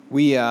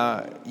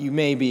You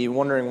may be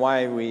wondering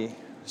why we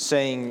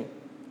sang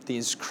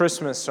these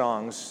Christmas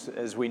songs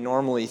as we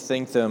normally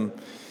think them.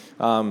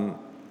 And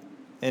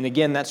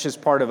again, that's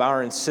just part of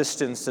our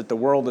insistence that the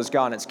world has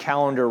gotten its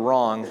calendar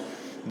wrong,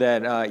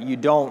 that you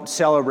don't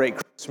celebrate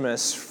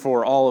Christmas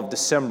for all of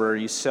December.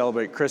 You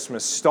celebrate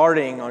Christmas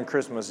starting on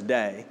Christmas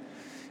Day.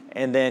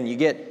 And then you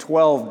get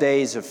 12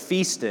 days of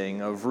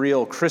feasting, of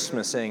real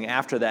Christmasing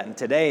after that. And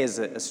today is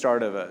the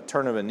start of a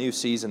turn of a new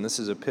season. This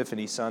is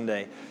Epiphany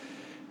Sunday,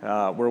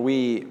 where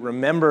we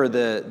remember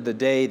the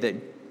day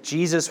that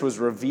Jesus was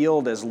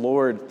revealed as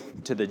Lord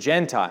to the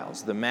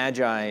Gentiles. The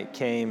Magi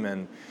came,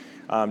 and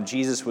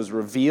Jesus was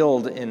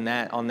revealed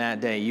on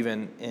that day,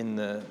 even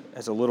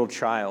as a little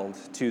child,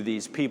 to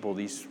these people.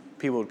 These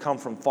people would come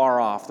from far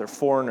off. They're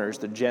foreigners,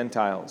 the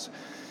Gentiles.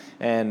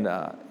 And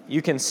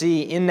you can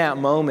see in that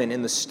moment,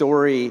 in the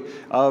story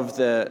of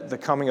the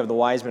coming of the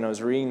wise men, I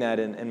was reading that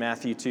in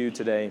Matthew 2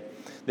 today,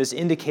 this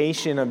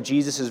indication of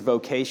Jesus'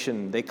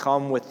 vocation. They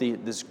come with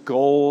this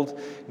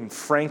gold and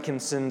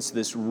frankincense,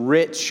 this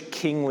rich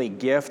kingly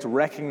gift,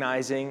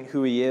 recognizing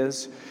who he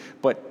is,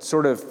 but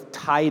sort of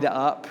tied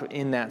up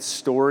in that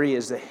story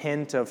is the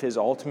hint of his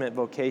ultimate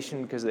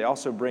vocation, because they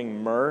also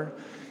bring myrrh,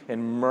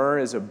 and myrrh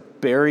is a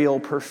burial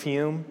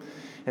perfume.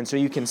 And so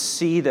you can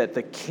see that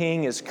the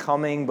king is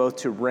coming both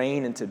to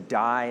reign and to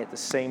die at the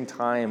same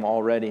time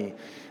already.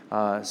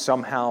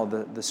 Somehow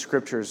the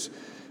scriptures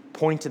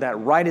point to that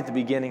right at the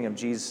beginning of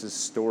Jesus'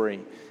 story.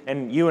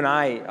 And you and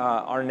I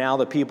are now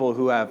the people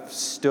who have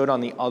stood on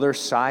the other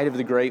side of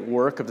the great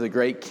work of the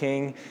great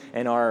king,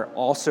 and are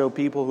also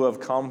people who have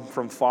come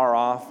from far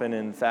off and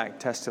in fact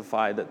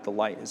testify that the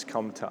light has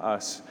come to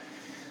us.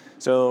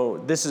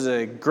 So this is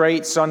a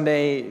great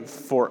Sunday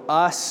for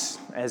us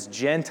as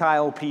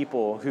Gentile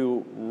people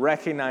who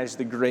recognize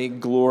the great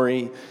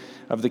glory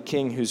of the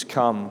King who's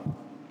come.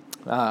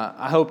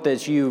 I hope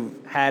that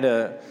you've had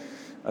a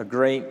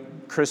great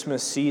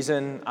Christmas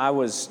season. I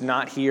was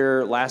not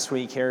here last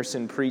week.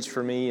 Harrison preached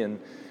for me, and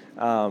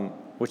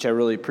which I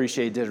really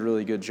appreciate. Did a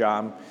really good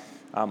job.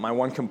 My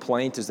one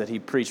complaint is that he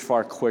preached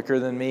far quicker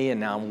than me, and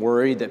now I'm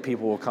worried that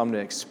people will come to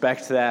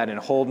expect that and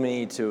hold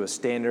me to a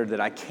standard that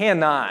I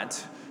cannot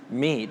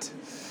meet.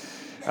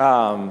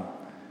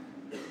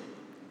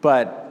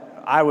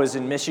 But I was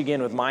in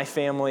Michigan with my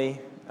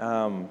family.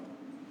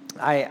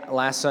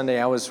 Last Sunday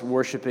I was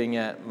worshiping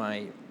at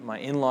my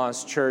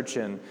in-laws' church,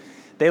 and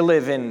they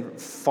live in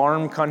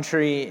farm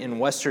country in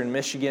western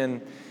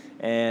Michigan,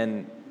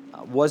 and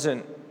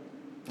wasn't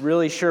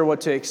really sure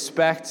what to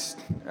expect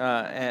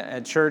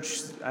at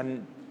church. I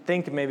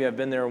think maybe I've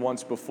been there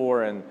once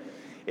before, and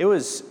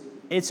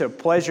it's a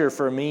pleasure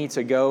for me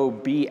to go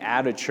be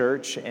at a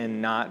church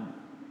and not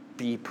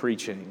be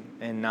preaching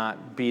and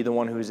not be the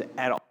one who's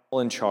at all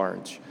in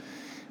charge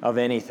of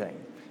anything.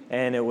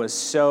 And it was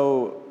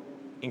so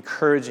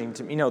encouraging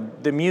to me.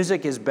 The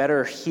music is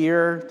better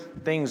here.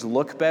 Things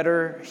look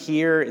better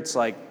here. It's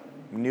like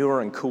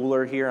newer and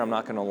cooler here. I'm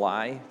not going to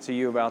lie to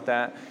you about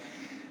that.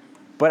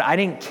 But I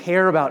didn't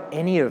care about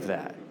any of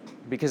that,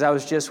 because I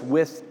was just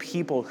with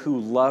people who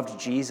loved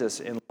Jesus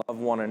and loved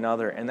one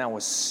another. And that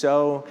was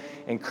so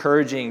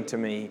encouraging to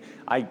me.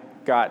 I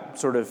got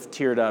sort of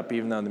teared up,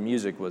 even though the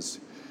music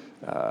was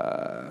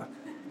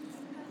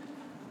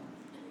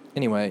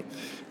anyway,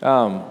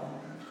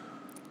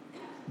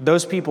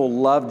 those people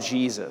loved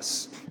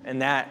Jesus,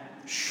 and that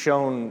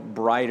shone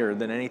brighter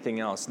than anything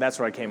else. That's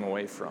what I came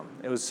away from.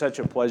 It was such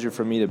a pleasure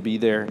for me to be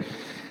there.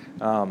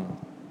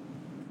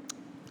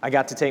 I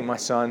got to take my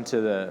son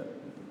to the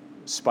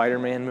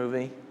Spider-Man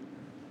movie.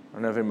 I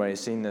don't know if anybody's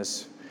seen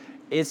this.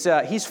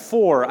 He's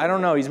 4. I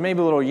don't know. He's maybe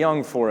a little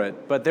young for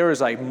it, but there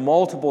was like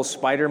multiple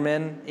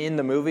Spider-Men in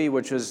the movie,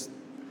 which was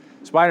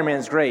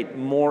Spider-Man's great.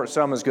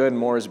 Some is good,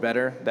 more is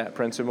better, that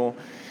principle.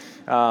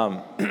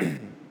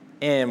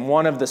 And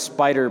one of the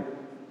spider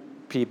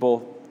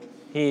people,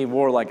 he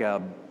wore like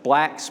a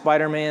black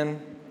Spider-Man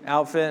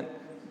outfit.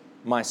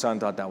 My son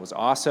thought that was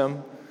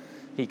awesome.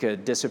 He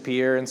could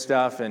disappear and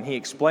stuff, and he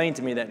explained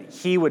to me that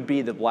he would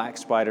be the black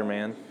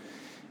Spider-Man,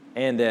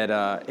 and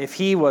that if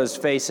he was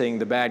facing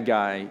the bad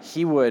guy,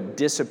 he would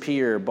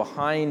disappear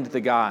behind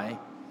the guy,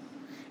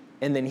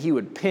 and then he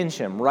would pinch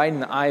him right in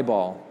the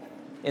eyeball,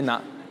 in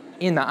the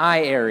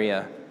eye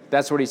area.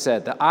 That's what he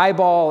said, the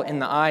eyeball in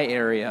the eye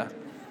area,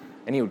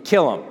 and he would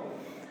kill him.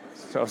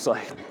 So I was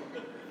like,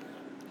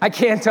 I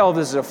can't tell if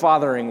this is a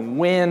fathering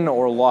win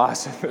or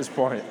loss at this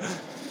point.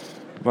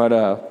 But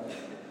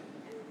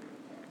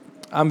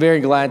I'm very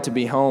glad to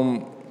be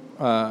home,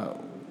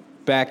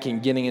 back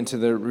and getting into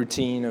the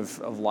routine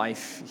of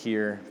life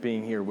here,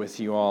 being here with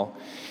you all.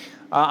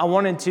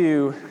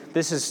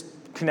 This is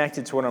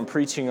connected to what I'm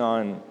preaching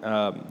on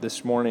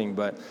this morning,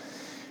 but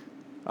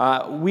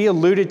we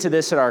alluded to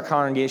this at our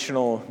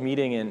congregational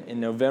meeting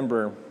in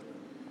November,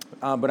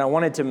 but I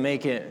wanted to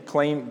make it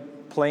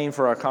plain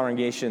for our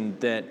congregation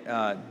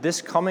that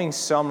this coming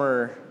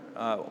summer,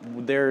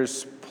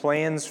 there's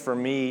plans for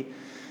me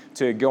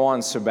to go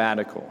on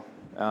sabbatical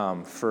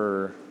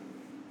for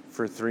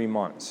 3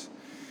 months,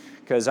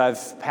 because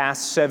I've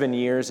passed 7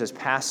 years as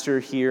pastor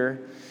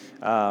here.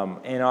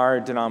 And our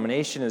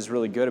denomination is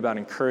really good about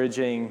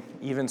encouraging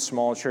even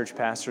small church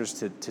pastors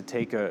to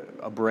take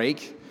a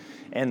break.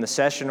 And the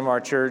session of our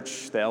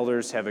church, the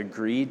elders have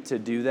agreed to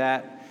do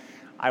that.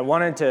 I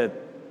wanted to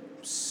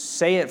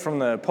say it from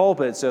the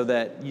pulpit so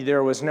that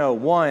there was no,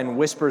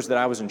 whispers that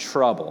I was in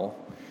trouble.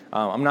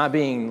 I'm not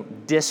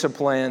being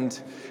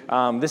disciplined.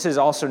 This is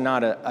also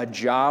not a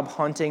job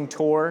hunting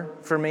tour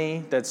for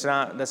me. That's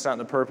not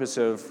the purpose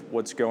of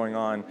what's going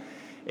on.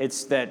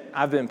 It's that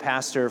I've been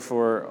pastor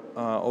for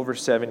over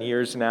 7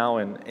 years now,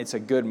 and it's a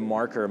good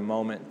marker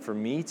moment for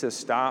me to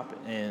stop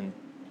and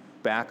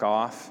back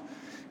off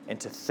and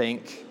to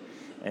think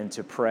and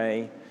to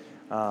pray.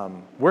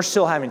 We're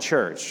still having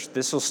church.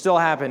 This will still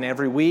happen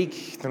every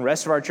week. The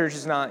rest of our church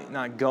is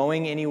not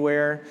going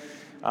anywhere.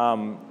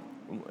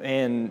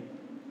 And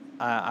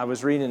I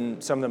was reading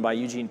something by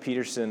Eugene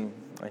Peterson,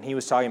 and he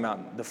was talking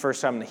about the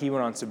first time that he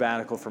went on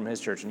sabbatical from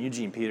his church. And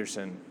Eugene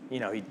Peterson,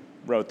 he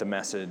wrote the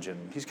Message,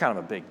 and he's kind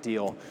of a big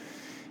deal.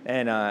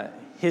 And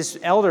his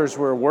elders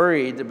were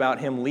worried about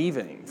him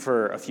leaving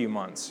for a few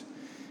months.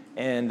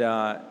 And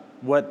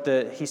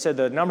he said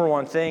the number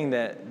one thing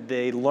that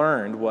they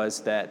learned was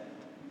that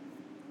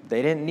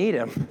they didn't need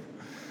him.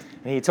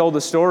 And he told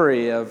the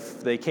story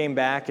of they came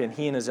back and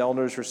he and his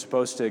elders were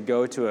supposed to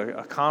go to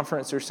a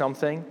conference or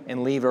something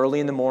and leave early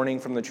in the morning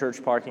from the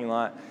church parking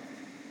lot.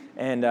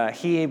 And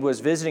he was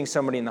visiting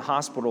somebody in the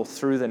hospital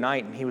through the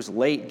night, and he was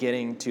late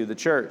getting to the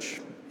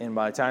church. And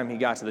by the time he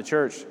got to the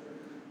church,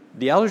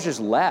 the elders just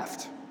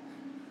left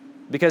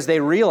because they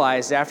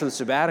realized after the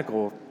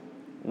sabbatical,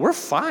 we're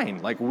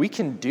fine. Like, we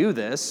can do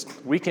this.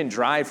 We can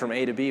drive from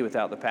A to B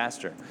without the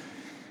pastor.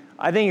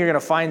 I think you're going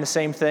to find the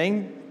same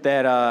thing,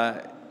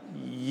 that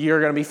you're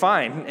going to be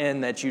fine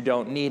and that you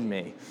don't need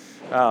me.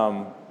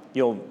 I'll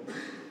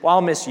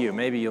miss you.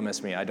 Maybe you'll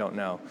miss me. I don't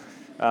know.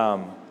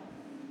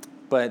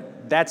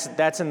 But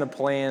that's in the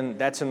plan.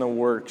 That's in the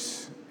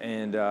works.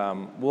 And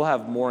we'll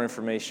have more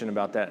information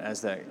about that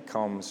as that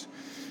comes.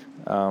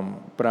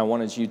 But I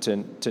wanted you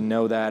to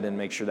know that and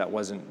make sure that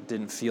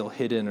didn't feel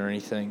hidden or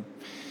anything.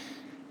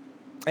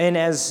 And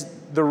as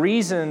the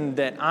reason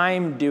that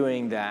I'm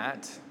doing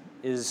that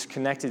is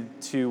connected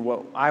to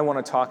what I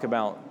want to talk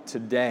about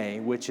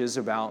today, which is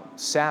about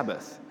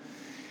Sabbath.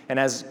 And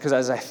because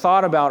as I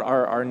thought about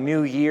our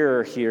new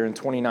year here in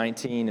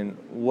 2019 and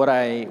what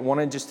I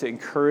wanted just to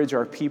encourage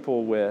our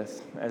people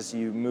with as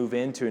you move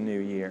into a new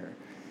year,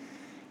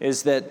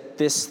 is that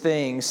this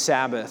thing,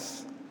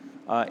 Sabbath,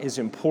 is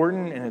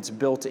important, and it's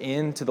built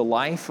into the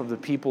life of the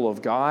people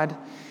of God.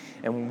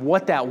 And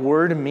what that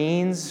word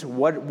means,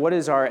 what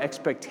is our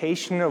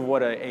expectation of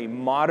what a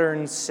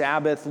modern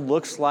Sabbath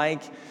looks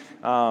like.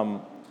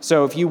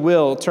 So if you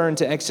will, turn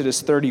to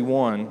Exodus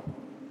 31,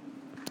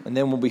 and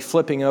then we'll be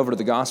flipping over to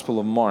the Gospel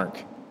of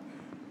Mark.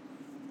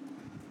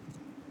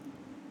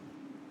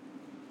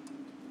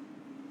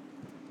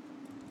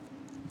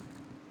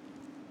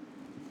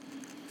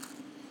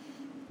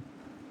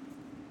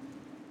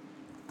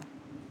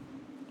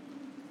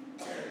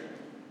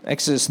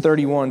 Exodus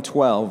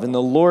 31:12, and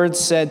the Lord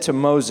said to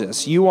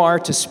Moses, "You are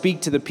to speak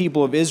to the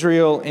people of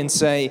Israel and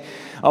say,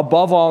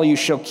 above all you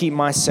shall keep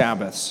my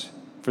Sabbaths.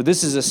 For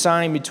this is a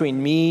sign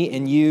between me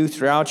and you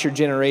throughout your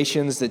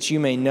generations, that you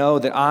may know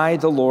that I,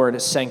 the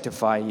Lord,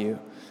 sanctify you.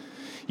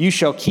 You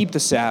shall keep the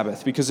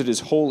Sabbath, because it is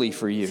holy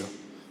for you.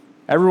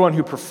 Everyone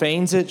who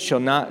profanes it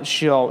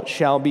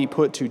shall be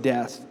put to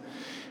death.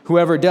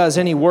 Whoever does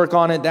any work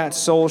on it, that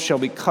soul shall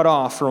be cut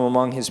off from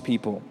among his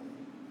people.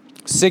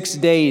 6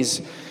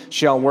 days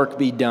shall work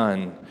be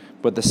done,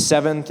 but the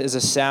seventh is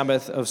a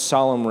Sabbath of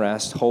solemn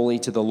rest, holy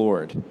to the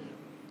Lord.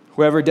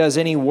 Whoever does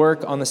any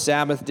work on the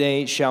Sabbath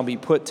day shall be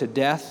put to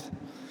death.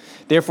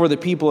 Therefore the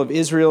people of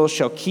Israel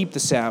shall keep the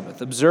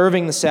Sabbath,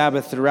 observing the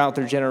Sabbath throughout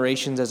their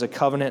generations as a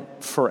covenant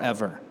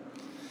forever.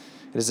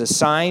 It is a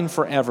sign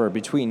forever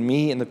between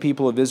me and the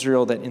people of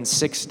Israel that in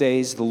 6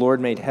 days the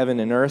Lord made heaven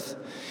and earth,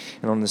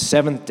 and on the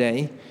seventh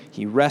day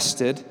he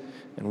rested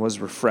and was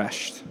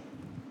refreshed."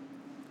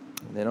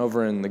 And then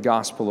over in the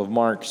Gospel of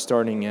Mark,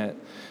 starting at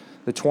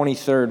the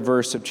 23rd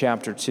verse of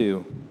chapter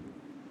 2.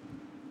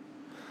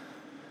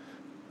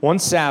 One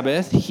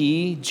Sabbath,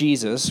 he,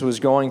 Jesus, was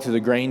going through the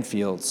grain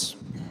fields.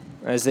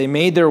 As they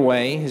made their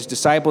way, his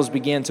disciples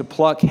began to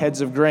pluck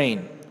heads of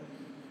grain.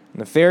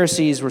 And the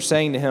Pharisees were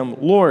saying to him,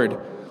 "Lord,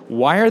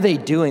 why are they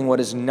doing what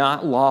is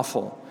not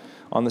lawful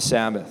on the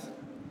Sabbath?"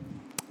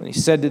 And he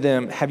said to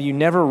them, "Have you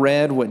never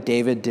read what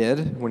David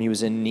did when he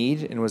was in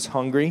need and was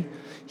hungry,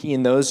 he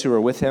and those who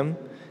were with him?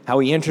 How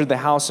he entered the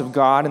house of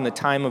God in the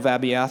time of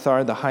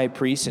Abiathar the high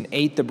priest and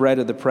ate the bread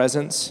of the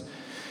presence,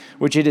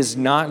 which it is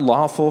not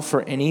lawful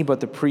for any but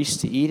the priest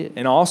to eat,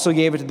 and also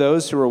gave it to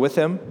those who were with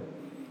him.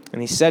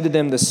 And he said to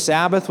them, the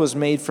Sabbath was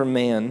made for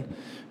man,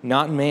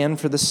 not man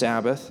for the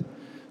Sabbath.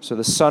 So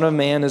the Son of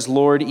Man is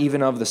Lord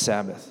even of the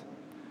Sabbath."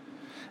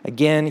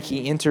 Again,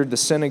 he entered the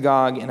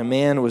synagogue, and a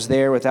man was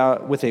there with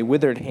a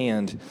withered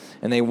hand.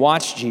 And they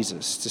watched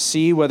Jesus to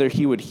see whether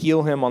he would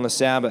heal him on the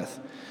Sabbath,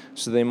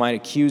 so they might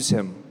accuse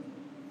him.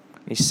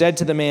 And he said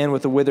to the man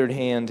with the withered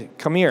hand,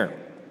 "Come here."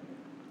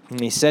 And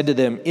he said to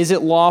them, "Is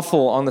it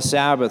lawful on the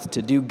Sabbath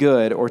to do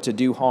good or to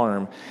do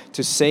harm,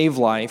 to save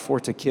life or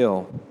to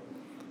kill?"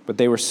 But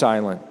they were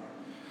silent.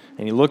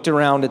 And he looked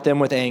around at them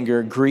with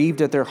anger,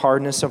 grieved at their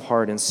hardness of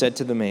heart, and said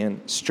to the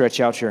man, "Stretch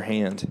out your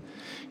hand."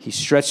 He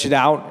stretched it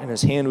out, and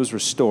his hand was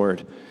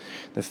restored.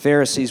 The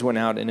Pharisees went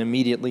out and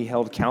immediately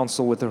held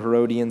counsel with the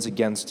Herodians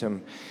against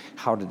him,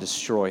 how to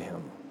destroy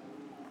him.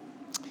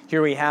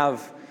 Here we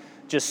have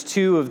just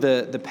two of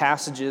the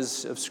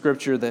passages of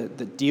Scripture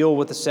that deal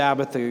with the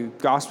Sabbath. The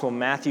Gospel of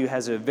Matthew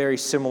has a very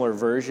similar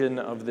version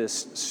of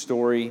this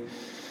story.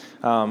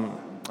 And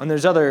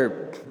there's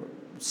other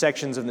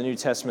sections of the New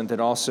Testament that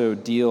also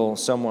deal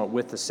somewhat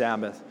with the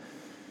Sabbath.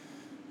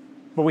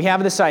 But we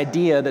have this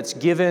idea that's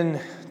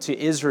given to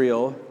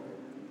Israel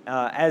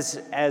as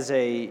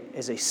a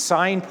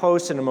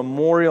signpost and a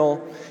memorial,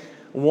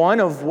 one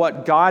of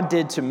what God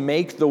did to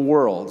make the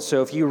world.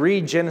 So if you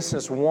read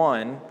Genesis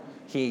 1,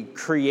 He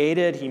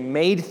created, He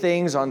made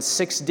things on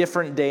 6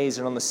 different days,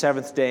 and on the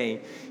 7th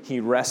day, He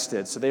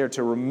rested. So they are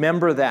to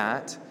remember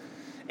that,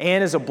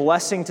 and as a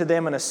blessing to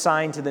them and a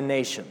sign to the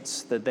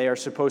nations, that they are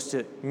supposed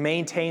to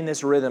maintain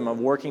this rhythm of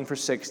working for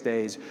 6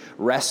 days,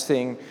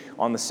 resting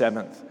on the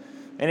 7th.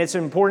 And it's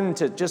important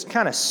to just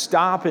kind of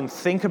stop and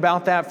think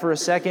about that for a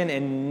second,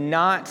 and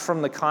not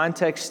from the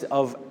context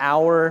of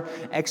our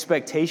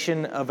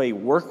expectation of a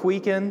work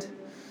weekend.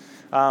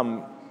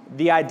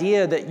 The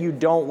idea that you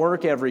don't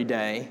work every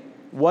day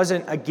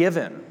wasn't a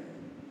given.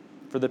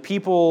 For the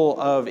people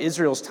of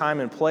Israel's time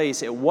and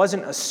place, it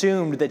wasn't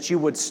assumed that you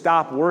would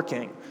stop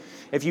working.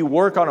 If you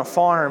work on a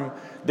farm,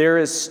 there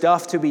is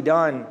stuff to be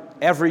done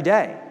every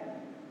day.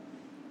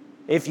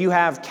 If you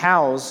have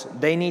cows,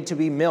 they need to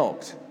be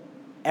milked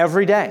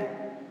every day,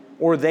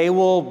 or they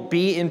will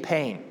be in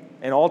pain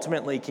and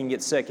ultimately can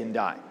get sick and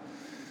die.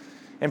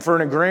 And for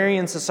an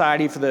agrarian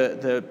society, for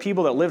the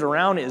people that lived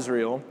around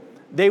Israel,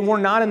 they were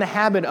not in the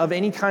habit of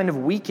any kind of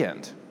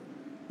weekend.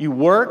 You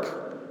work,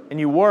 and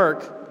you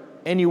work,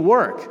 and you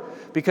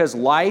work, because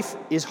life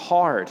is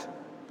hard.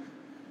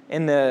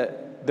 And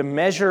the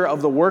measure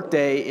of the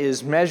workday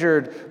is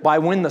measured by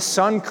when the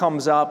sun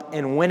comes up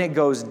and when it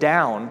goes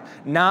down,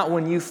 not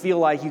when you feel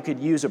like you could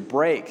use a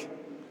break.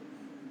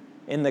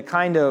 In the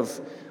kind of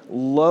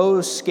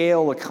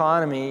low-scale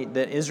economy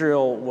that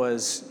Israel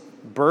was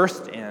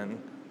birthed in,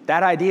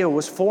 that idea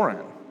was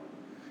foreign.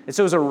 And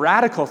so it was a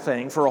radical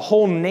thing for a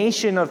whole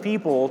nation of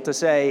people to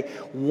say,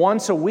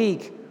 once a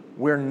week,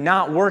 we're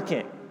not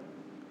working.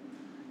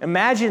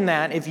 Imagine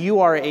that if you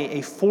are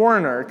a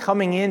foreigner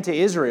coming into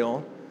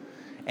Israel,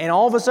 and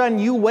all of a sudden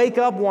you wake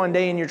up one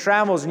day in your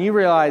travels and you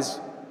realize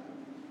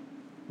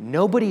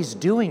nobody's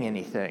doing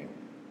anything.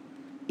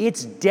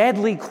 It's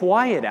deadly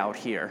quiet out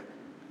here.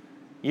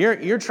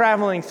 You're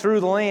traveling through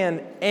the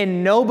land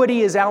and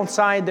nobody is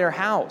outside their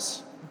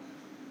house.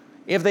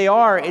 If they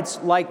are, it's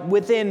like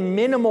within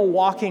minimal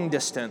walking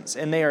distance,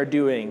 and they are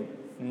doing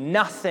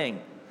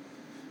nothing.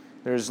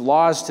 There's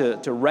laws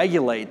to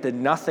regulate the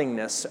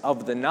nothingness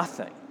of the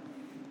nothing.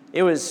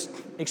 It was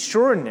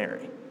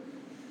extraordinary.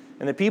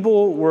 And the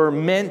people were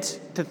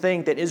meant to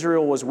think that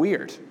Israel was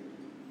weird.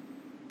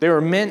 They were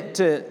meant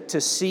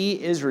to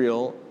see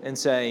Israel and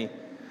say,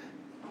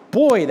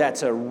 boy,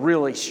 that's a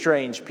really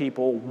strange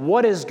people.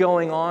 What is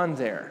going on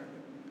there?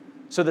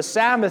 So the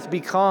Sabbath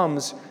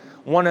becomes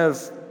one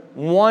of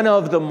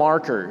the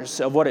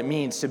markers of what it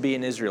means to be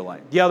an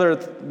Israelite. The other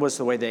was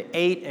the way they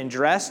ate and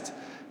dressed,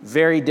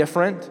 very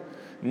different.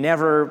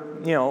 Never,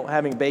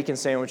 having bacon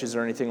sandwiches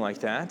or anything like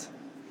that.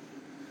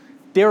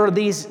 There are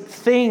these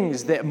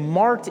things that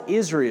marked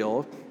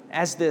Israel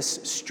as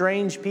this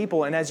strange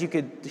people, and as you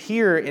could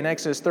hear in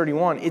Exodus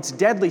 31, it's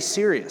deadly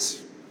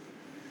serious.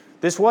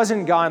 This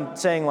wasn't God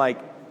saying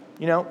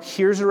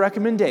here's a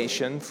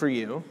recommendation for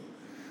you.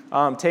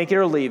 Take it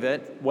or leave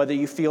it, whether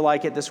you feel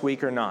like it this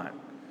week or not.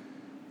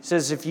 He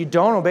says, if you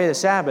don't obey the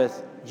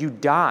Sabbath, you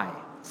die.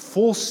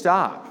 Full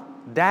stop.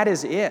 That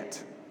is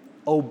it.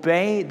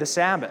 Obey the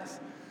Sabbath.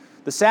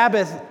 The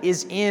Sabbath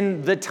is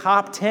in the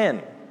top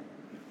 10.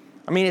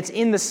 It's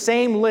in the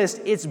same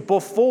list. It's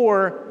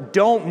before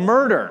don't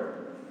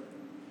murder.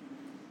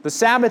 The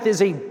Sabbath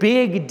is a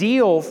big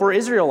deal for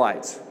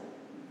Israelites.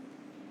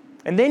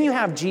 And then you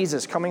have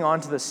Jesus coming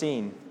onto the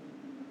scene.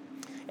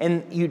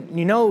 And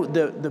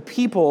the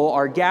people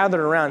are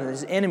gathered around,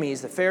 his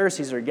enemies, the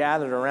Pharisees are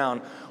gathered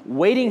around,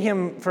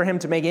 waiting for him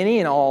to make any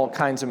and all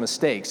kinds of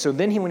mistakes. So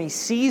then when they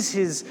see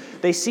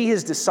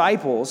his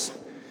disciples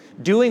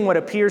doing what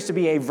appears to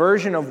be a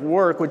version of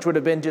work, which would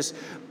have been just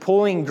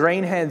pulling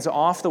grain heads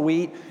off the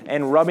wheat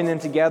and rubbing them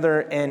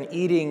together and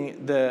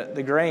eating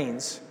the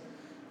grains,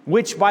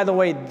 which, by the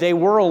way, they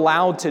were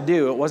allowed to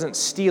do. It wasn't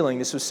stealing.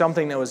 This was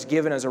something that was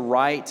given as a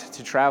right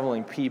to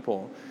traveling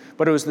people.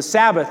 But it was the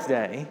Sabbath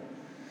day.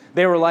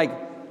 They were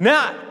like,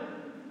 nah,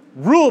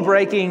 rule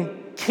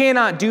breaking,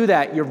 cannot do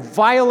that. You're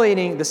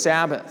violating the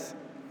Sabbath.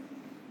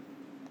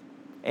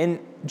 And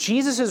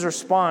Jesus'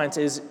 response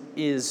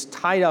is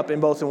tied up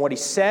in both in what he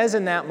says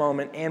in that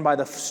moment and by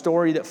the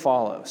story that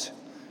follows.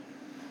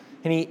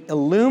 And he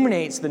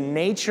illuminates the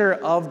nature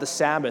of the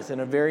Sabbath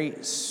in a very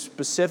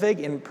specific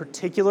and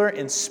particular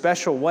and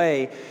special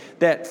way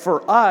that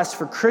for us,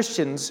 for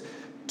Christians,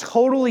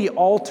 totally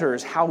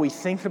alters how we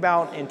think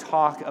about and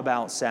talk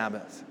about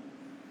Sabbath.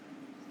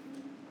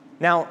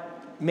 Now,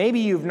 maybe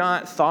you've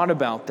not thought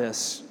about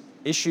this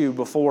issue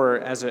before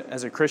as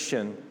a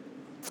Christian.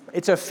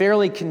 It's a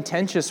fairly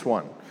contentious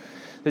one.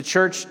 The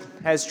church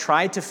has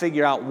tried to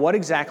figure out what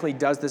exactly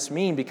does this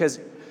mean, because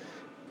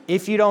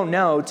if you don't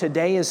know,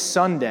 today is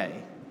Sunday.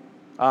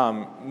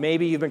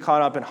 Maybe you've been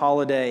caught up in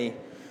holiday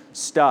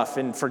stuff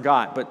and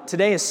forgot, but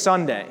today is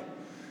Sunday.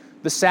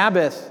 The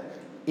Sabbath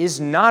is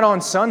not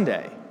on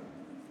Sunday.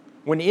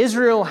 When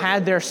Israel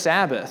had their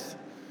Sabbath,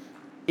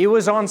 it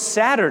was on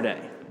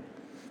Saturday,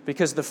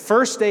 because the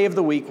first day of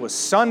the week was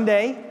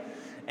Sunday,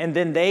 and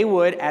then they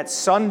would, at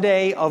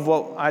sundown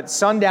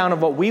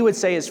of what we would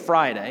say is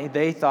Friday,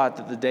 they thought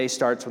that the day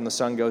starts when the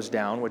sun goes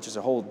down, which is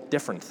a whole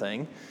different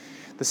thing.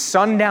 The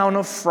sundown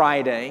of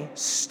Friday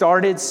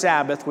started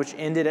Sabbath, which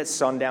ended at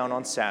sundown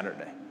on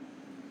Saturday.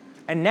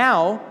 And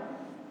now,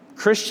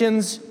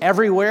 Christians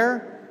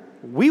everywhere,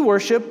 we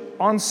worship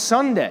on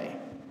Sunday.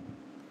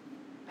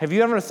 Have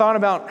you ever thought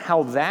about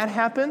how that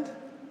happened?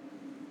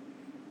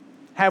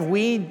 Have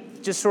we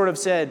just sort of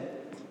said,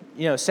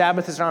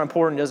 Sabbath is not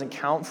important, doesn't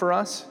count for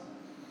us?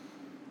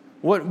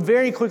 What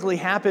very quickly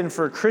happened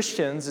for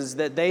Christians is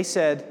that they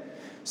said,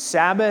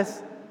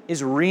 Sabbath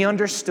is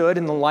re-understood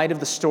in the light of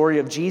the story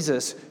of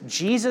Jesus.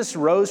 Jesus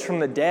rose from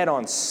the dead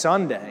on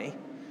Sunday.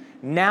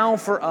 Now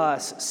for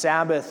us,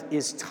 Sabbath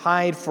is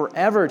tied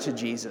forever to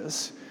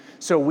Jesus.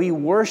 So we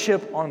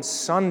worship on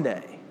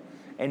Sunday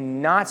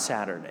and not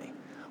Saturday.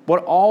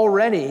 But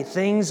already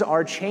things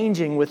are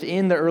changing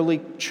within the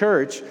early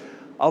church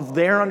of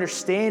their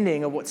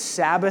understanding of what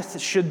Sabbath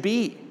should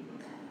be.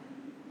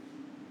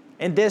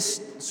 And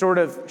this sort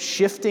of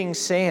shifting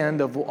sand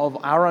of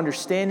our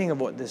understanding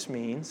of what this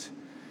means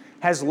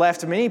has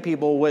left many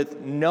people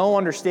with no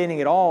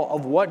understanding at all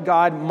of what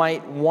God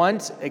might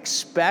want,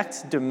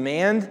 expect,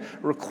 demand,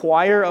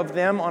 require of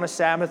them on a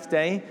Sabbath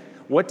day.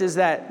 What does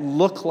that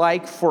look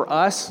like for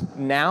us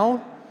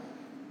now?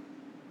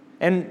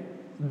 And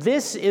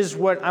this is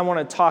what I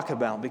want to talk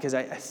about, because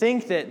I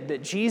think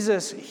that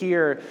Jesus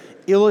here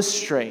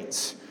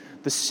illustrates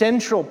the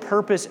central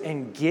purpose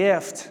and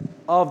gift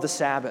of the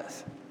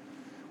Sabbath.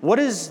 What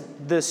does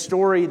the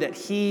story that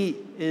he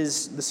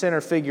is the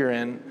center figure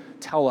in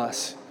tell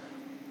us?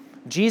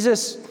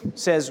 Jesus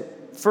says,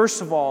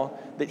 first of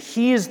all, that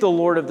he is the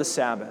Lord of the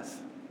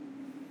Sabbath.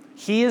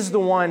 He is the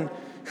one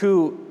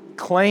who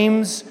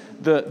claims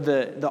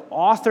the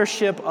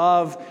authorship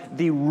of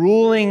the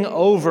ruling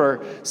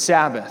over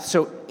Sabbath.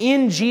 So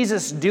in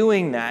Jesus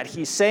doing that,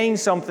 he's saying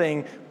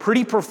something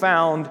pretty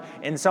profound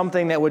and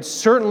something that would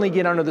certainly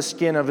get under the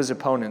skin of his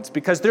opponents,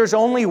 because there's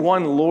only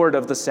one Lord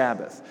of the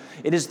Sabbath.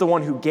 It is the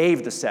one who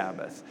gave the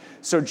Sabbath.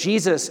 So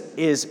Jesus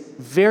is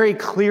very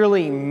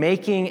clearly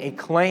making a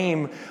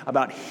claim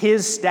about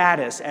his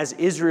status as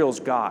Israel's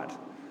God.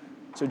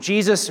 So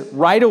Jesus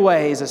right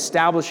away is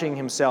establishing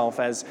himself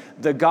as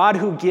the God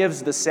who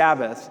gives the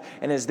Sabbath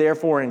and is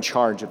therefore in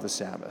charge of the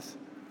Sabbath.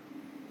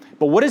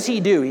 But what does he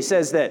do? He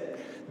says that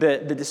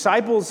the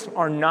disciples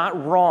are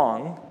not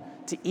wrong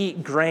to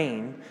eat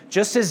grain,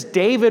 just as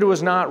David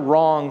was not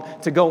wrong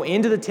to go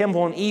into the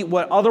temple and eat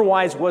what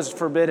otherwise was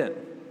forbidden.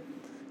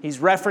 He's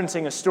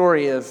referencing a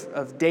story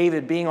of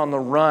David being on the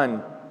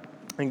run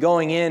and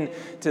going in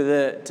to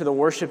the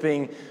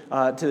worshiping,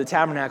 to the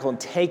tabernacle, and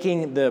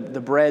taking the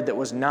bread that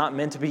was not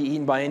meant to be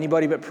eaten by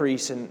anybody but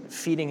priests and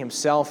feeding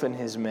himself and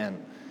his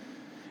men.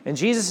 And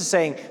Jesus is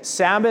saying,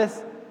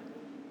 Sabbath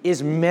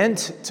is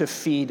meant to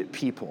feed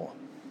people.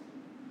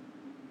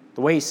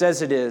 The way he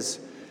says it is,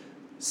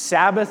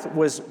 Sabbath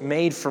was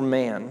made for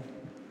man,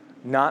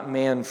 not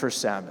man for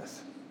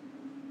Sabbath.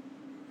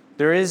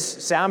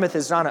 Sabbath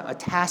is not a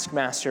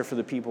taskmaster for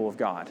the people of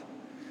God.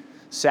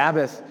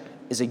 Sabbath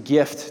is a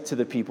gift to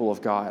the people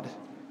of God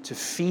to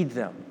feed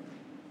them.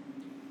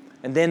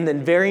 And then the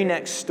very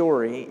next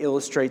story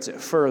illustrates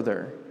it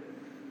further,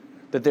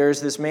 that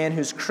there's this man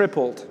who's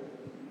crippled,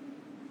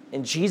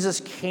 and Jesus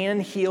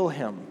can heal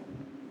him.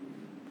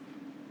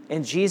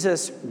 And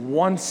Jesus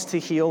wants to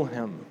heal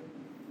him.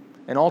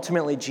 And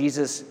ultimately,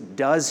 Jesus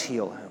does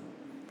heal him.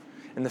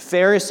 And the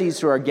Pharisees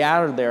who are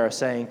gathered there are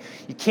saying,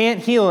 you can't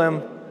heal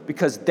him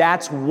because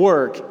that's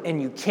work,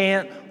 and you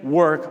can't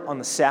work on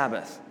the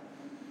Sabbath.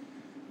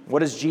 What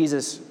does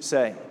Jesus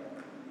say?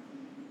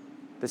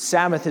 The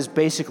Sabbath is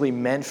basically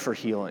meant for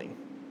healing.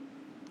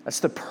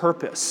 That's the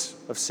purpose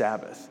of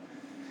Sabbath,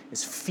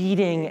 is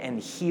feeding and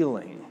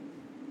healing,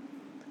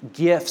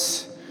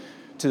 gifts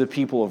to the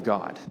people of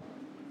God.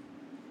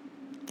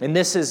 And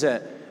this is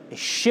a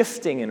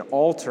shifting and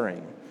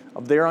altering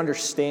of their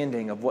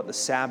understanding of what the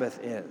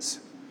Sabbath is.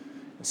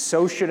 And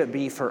so should it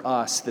be for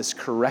us, this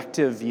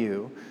corrective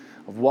view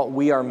of what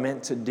we are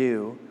meant to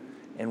do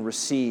and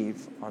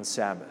receive on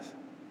Sabbath.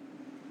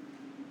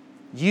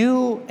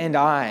 You and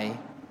I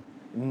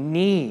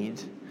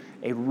need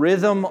a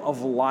rhythm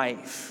of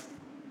life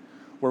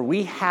where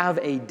we have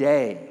a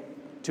day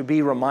to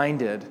be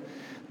reminded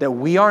that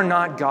we are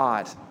not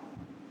God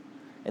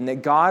and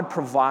that God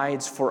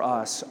provides for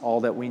us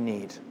all that we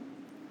need.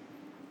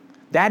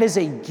 That is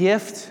a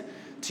gift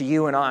to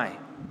you and I.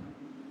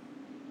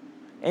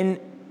 And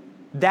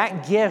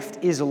that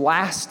gift is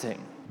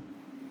lasting.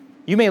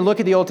 You may look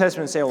at the Old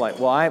Testament and say,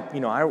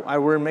 I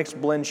wear mixed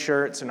blend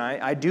shirts and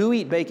I do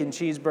eat bacon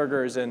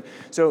cheeseburgers. And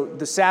so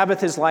the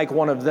Sabbath is like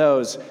one of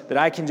those that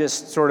I can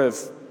just sort of,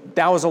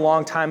 that was a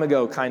long time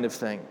ago kind of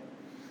thing.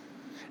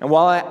 And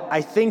while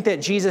I think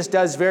that Jesus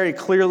does very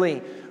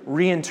clearly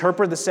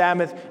reinterpret the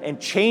Sabbath and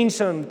change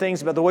some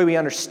things about the way we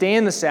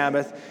understand the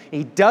Sabbath,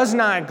 he does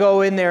not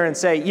go in there and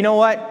say, you know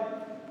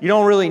what? You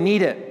don't really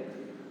need it.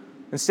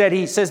 Instead,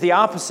 he says the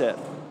opposite.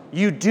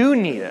 You do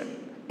need it,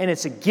 and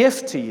it's a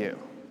gift to you.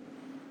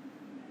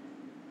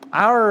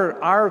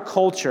 Our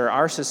culture,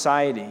 our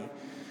society,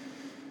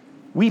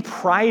 we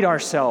pride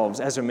ourselves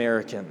as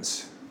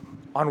Americans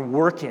on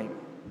working.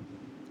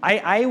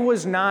 I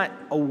was not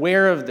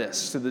aware of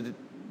this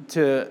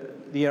to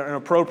an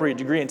appropriate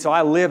degree until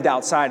I lived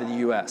outside of the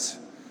U.S.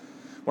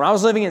 When I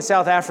was living in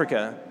South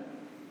Africa,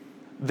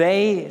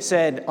 they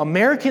said,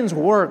 Americans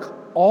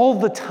work all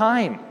the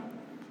time.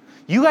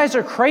 You guys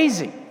are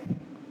crazy.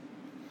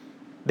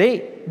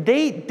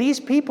 These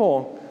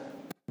people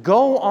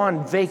go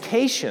on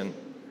vacation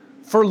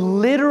for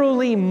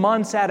literally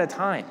months at a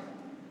time.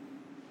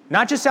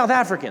 Not just South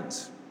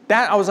Africans.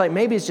 That I was like,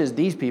 maybe it's just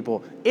these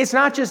people. It's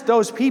not just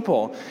those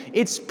people.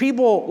 It's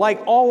people like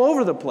all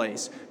over the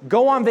place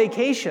go on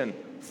vacation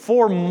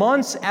for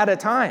months at a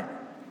time.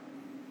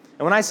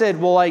 And when I said,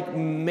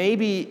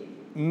 maybe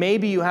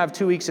you have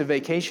 2 weeks of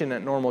vacation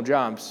at normal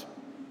jobs,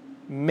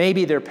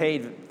 maybe they're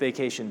paid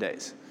vacation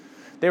days.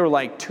 They were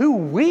like, 2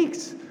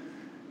 weeks?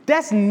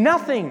 That's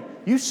nothing.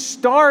 You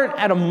start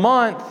at a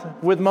month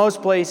with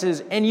most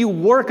places and you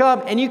work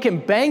up and you can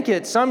bank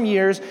it some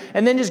years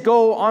and then just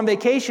go on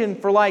vacation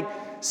for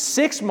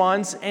 6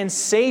 months and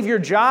save your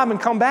job and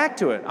come back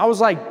to it. I was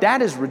like,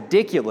 that is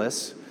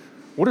ridiculous.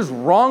 What is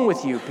wrong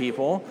with you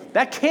people?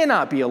 That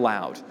cannot be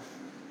allowed.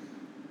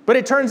 But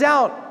it turns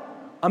out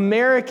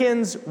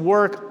Americans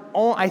work,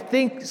 I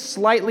think,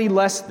 slightly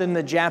less than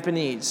the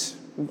Japanese.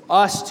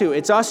 Us too.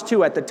 It's us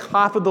too at the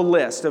top of the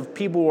list of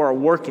people who are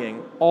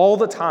working all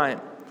the time.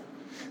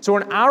 So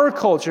in our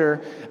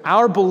culture,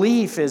 our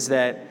belief is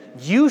that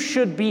you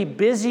should be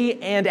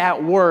busy and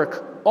at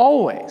work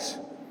always.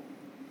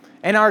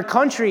 And our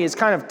country is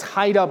kind of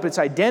tied up its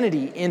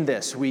identity in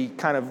this. We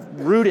kind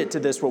of root it to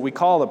this, what we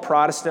call the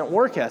Protestant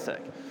work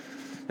ethic.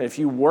 That if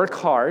you work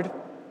hard,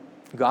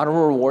 God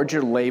will reward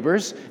your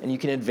labors and you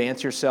can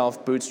advance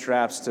yourself,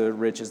 bootstraps to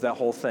riches, that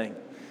whole thing.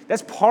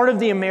 That's part of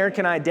the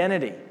American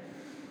identity.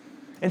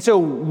 And so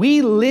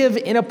we live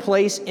in a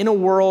place, in a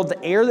world,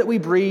 the air that we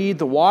breathe,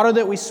 the water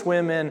that we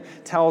swim in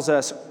tells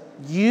us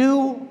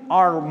you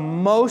are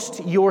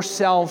most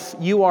yourself,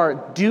 you are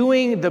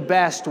doing the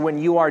best when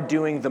you are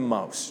doing the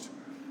most.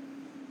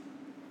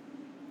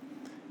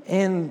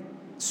 And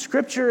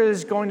Scripture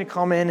is going to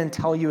come in and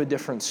tell you a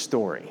different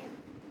story.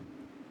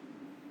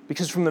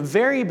 Because from the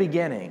very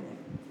beginning,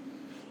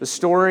 the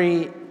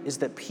story is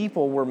that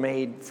people were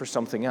made for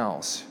something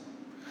else.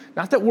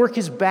 Not that work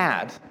is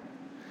bad,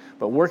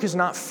 but work is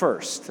not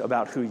first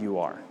about who you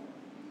are.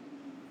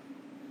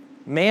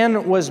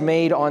 Man was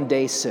made on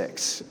day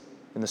 6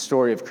 in the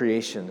story of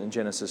creation in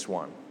Genesis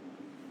 1.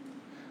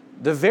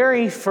 The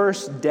very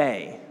first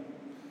day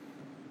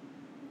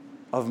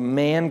of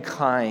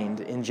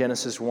mankind in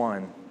Genesis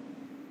 1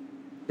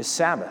 is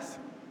Sabbath.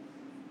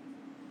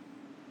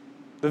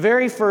 The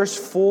very first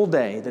full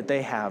day that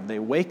they have, they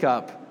wake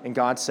up and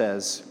God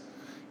says,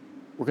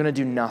 we're going to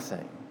do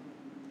nothing.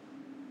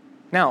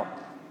 Now,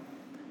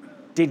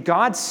 did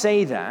God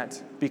say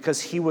that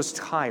because he was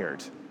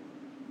tired?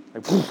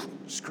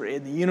 Just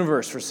created the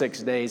universe for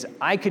 6 days.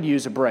 I could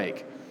use a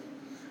break.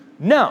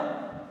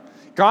 No.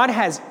 God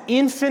has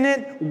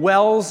infinite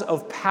wells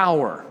of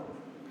power.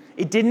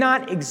 It did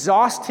not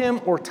exhaust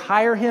him or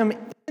tire him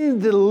in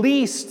the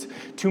least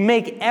to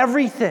make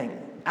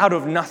everything out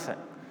of nothing.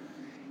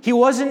 He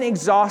wasn't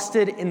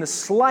exhausted in the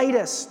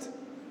slightest.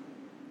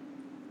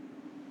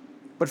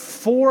 But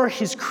for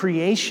his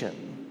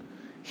creation,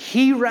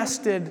 he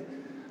rested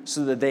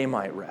so that they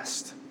might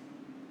rest.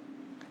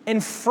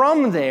 And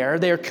from there,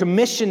 they are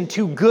commissioned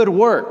to good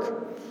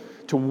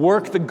work, to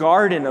work the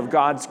garden of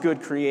God's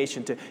good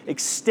creation, to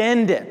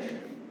extend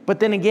it, but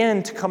then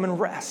again, to come and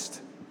rest.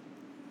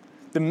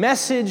 The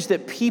message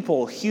that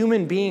people,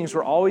 human beings,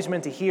 were always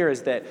meant to hear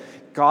is that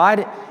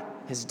God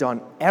has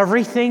done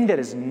everything that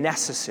is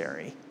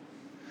necessary.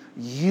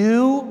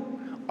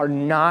 You are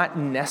not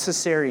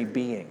necessary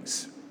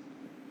beings.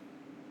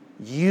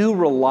 You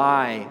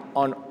rely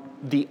on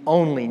the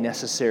only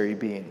necessary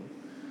being,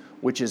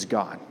 which is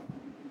God.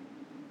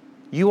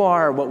 You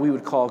are what we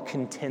would call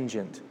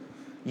contingent.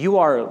 You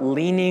are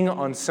leaning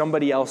on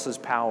somebody else's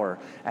power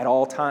at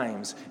all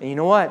times. And you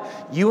know what?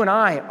 You and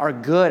I are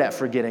good at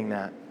forgetting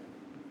that.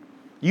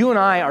 You and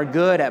I are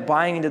good at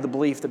buying into the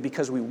belief that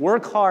because we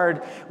work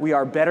hard, we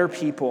are better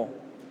people.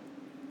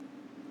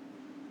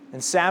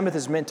 And Sabbath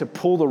is meant to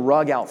pull the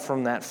rug out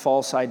from that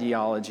false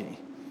ideology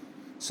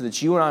so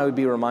that you and I would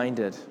be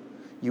reminded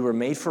you were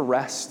made for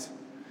rest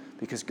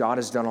because God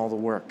has done all the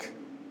work.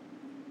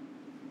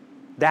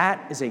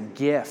 That is a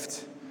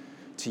gift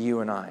to you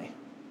and I.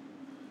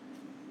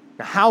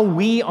 Now, how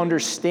we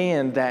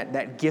understand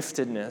that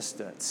giftedness,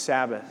 that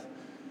Sabbath,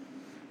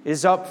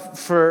 is up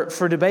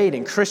for debate.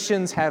 And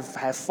Christians have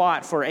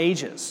fought for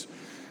ages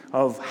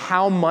of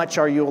how much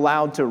are you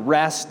allowed to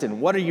rest and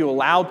what are you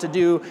allowed to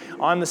do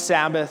on the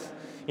Sabbath.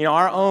 You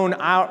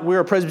know, we're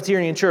a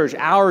Presbyterian church.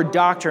 Our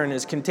doctrine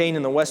is contained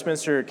in the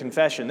Westminster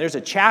Confession. There's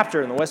a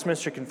chapter in the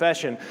Westminster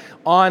Confession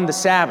on the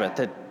Sabbath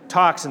that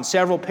talks in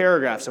several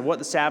paragraphs of what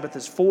the Sabbath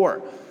is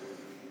for.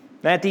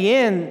 And at the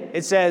end,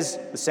 it says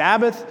the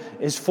Sabbath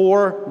is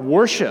for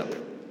worship.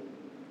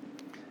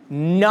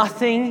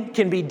 Nothing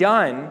can be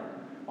done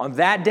on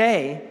that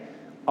day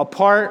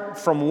apart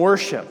from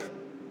worship,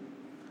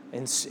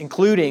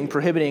 including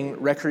prohibiting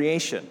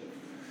recreation.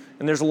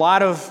 And there's a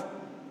lot of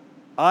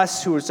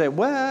us who would say,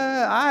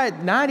 well,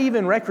 not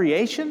even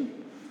recreation?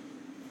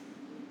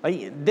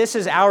 This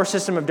is our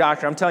system of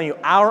doctrine. I'm telling you,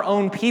 our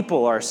own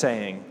people are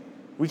saying,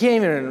 we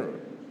can't even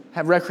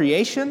have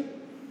recreation?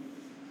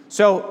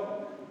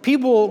 So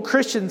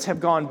Christians have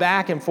gone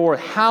back and forth.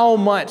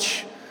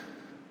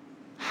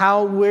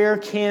 Where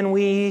can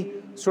we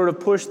sort of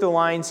push the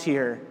lines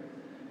here?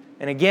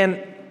 And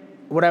again,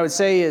 what I would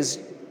say is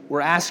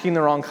we're asking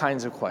the wrong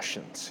kinds of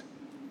questions.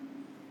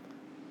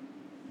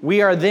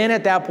 We are then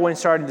at that point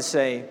starting to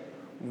say,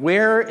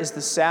 where is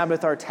the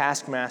Sabbath our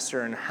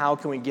taskmaster, and how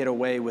can we get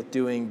away with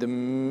doing the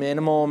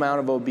minimal amount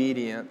of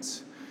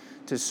obedience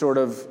to sort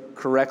of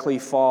correctly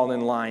fall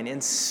in line,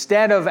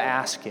 instead of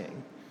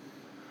asking,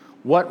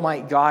 what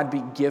might God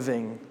be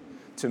giving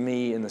to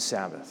me in the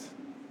Sabbath?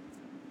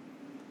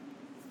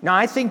 Now,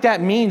 I think that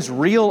means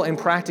real and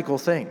practical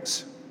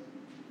things.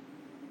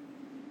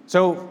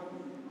 So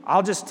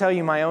I'll just tell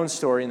you my own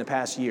story in the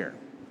past year.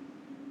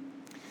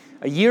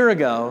 A year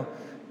ago,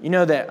 you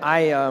know that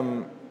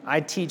I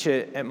teach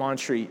at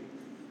Montreat.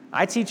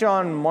 I teach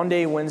on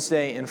Monday,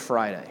 Wednesday, and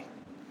Friday.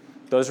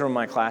 Those are when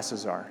my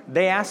classes are.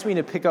 They asked me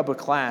to pick up a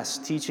class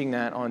teaching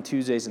that on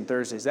Tuesdays and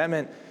Thursdays. That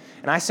meant,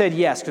 and I said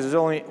yes, because there's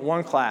only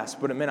one class,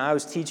 but it meant I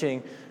was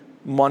teaching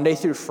Monday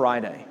through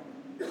Friday.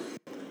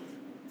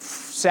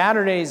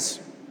 Saturdays,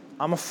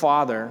 I'm a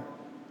father.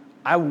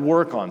 I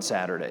work on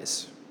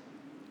Saturdays.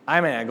 I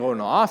go in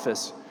the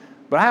office,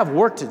 but I have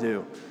work to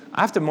do.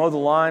 I have to mow the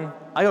lawn.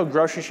 I go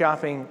grocery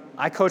shopping.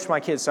 I coach my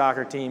kids'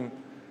 soccer team.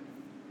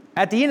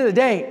 At the end of the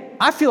day,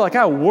 I feel like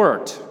I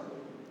worked.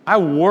 I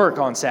work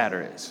on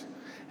Saturdays.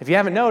 If you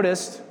haven't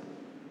noticed,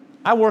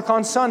 I work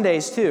on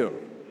Sundays too.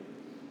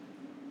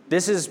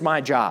 This is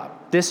my job.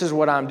 This is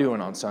what I'm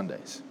doing on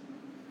Sundays.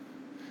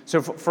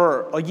 So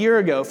for a year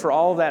ago, for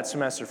all of that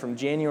semester, from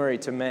January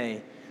to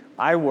May,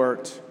 I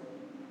worked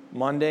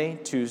Monday,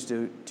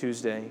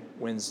 Tuesday,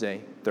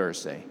 Wednesday,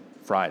 Thursday,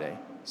 Friday,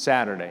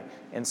 Saturday,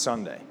 and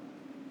Sunday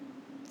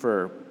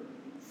for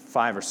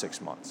 5 or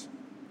 6 months.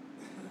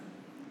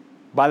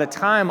 By the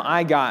time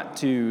I got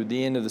to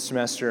the end of the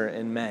semester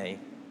in May,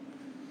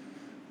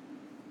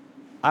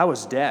 I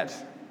was dead.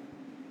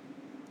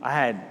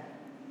 I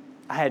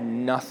had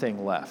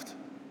nothing left.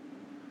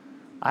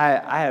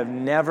 I have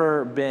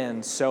never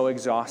been so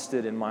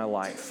exhausted in my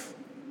life.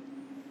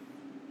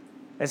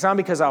 It's not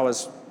because I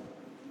was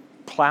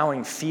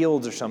plowing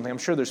fields or something. I'm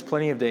sure there's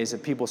plenty of days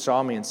that people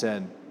saw me and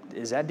said,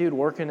 is that dude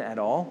working at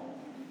all?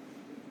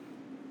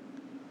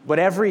 But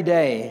every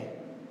day,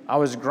 I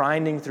was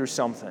grinding through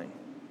something.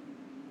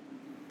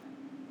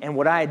 And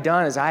what I had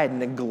done is I had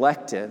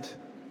neglected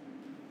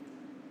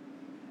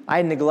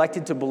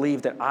to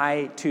believe that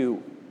I,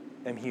 too,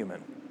 am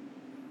human.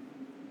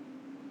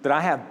 That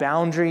I have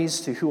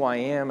boundaries to who I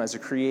am as a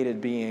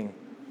created being,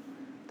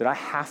 that I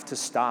have to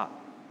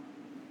stop.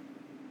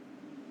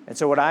 And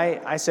so what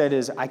I said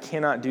is, I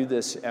cannot do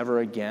this ever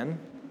again.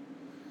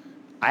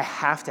 I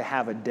have to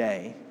have a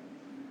day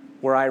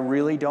where I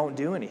really don't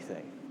do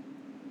anything.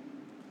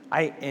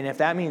 And if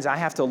that means I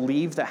have to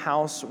leave the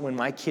house when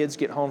my kids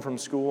get home from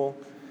school,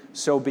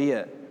 so be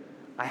it.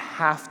 I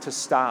have to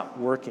stop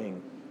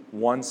working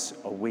once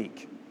a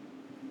week.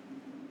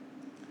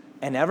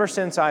 And ever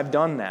since I've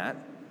done that,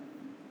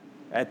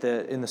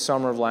 in the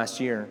summer of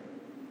last year,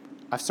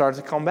 I've started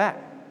to come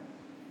back.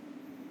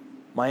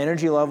 My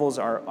energy levels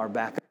are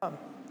back up.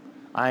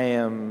 I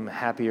am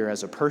happier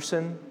as a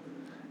person.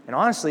 And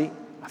honestly,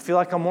 I feel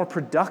like I'm more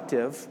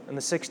productive in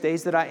the 6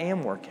 days that I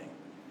am working.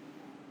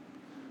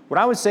 What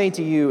I would say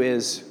to you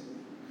is,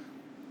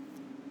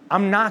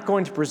 I'm not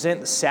going to present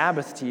the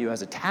Sabbath to you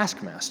as a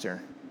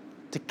taskmaster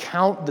to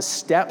count the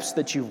steps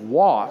that you've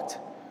walked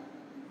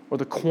or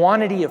the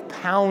quantity of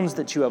pounds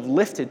that you have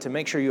lifted to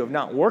make sure you have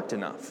not worked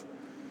enough.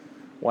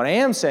 What I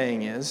am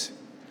saying is,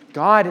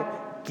 God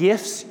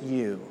gifts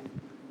you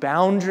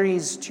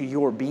boundaries to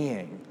your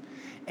being,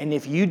 and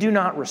if you do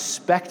not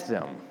respect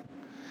them,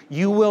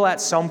 you will at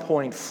some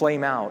point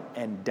flame out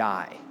and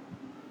die.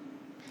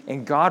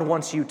 And God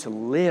wants you to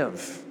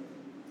live.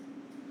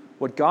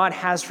 What God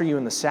has for you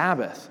in the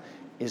Sabbath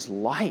is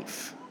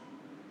life,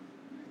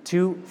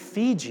 to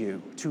feed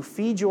you, to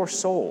feed your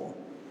soul.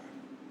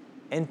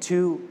 and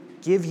to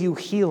give you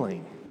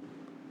healing.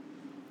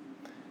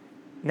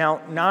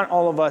 Now, not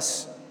all of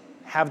us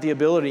have the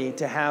ability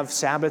to have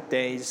Sabbath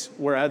days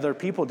where other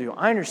people do.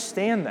 I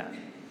understand that.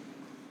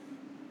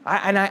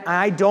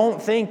 I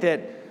don't think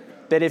that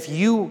if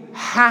you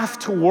have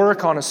to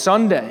work on a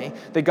Sunday,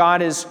 that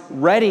God is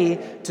ready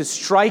to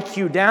strike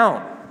you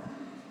down.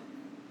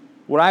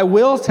 What I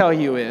will tell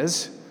you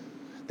is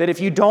that if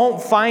you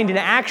don't find an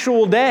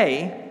actual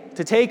day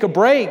to take a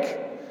break,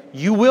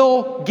 you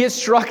will get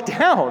struck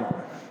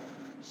down.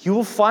 You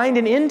will find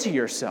an end to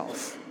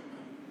yourself.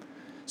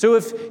 So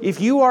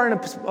if you are in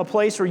a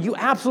place where you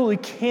absolutely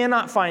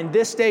cannot find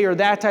this day or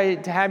that day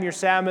to have your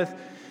Sabbath,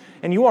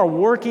 and you are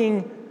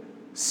working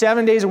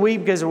 7 days a week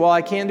because, well,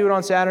 I can't do it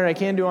on Saturday, I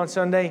can't do it on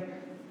Sunday.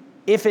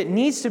 If it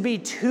needs to be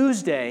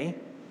Tuesday,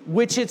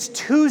 which it's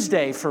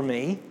Tuesday for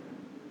me,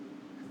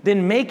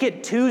 then make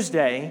it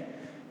Tuesday.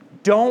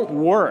 Don't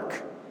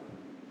work.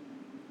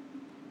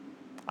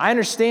 I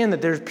understand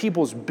that there's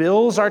people's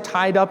bills are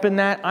tied up in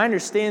that. I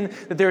understand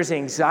that there's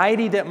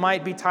anxiety that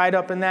might be tied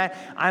up in that.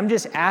 I'm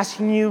just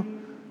asking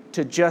you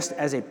to just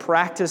as a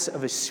practice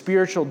of a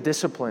spiritual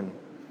discipline,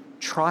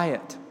 try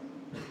it.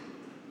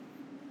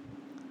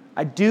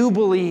 I do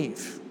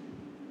believe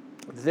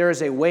there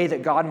is a way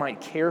that God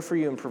might care for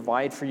you and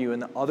provide for you in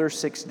the other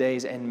 6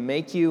 days and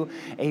make you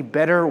a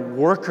better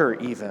worker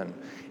even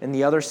in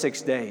the other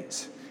 6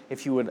 days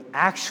if you would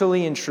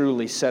actually and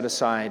truly set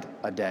aside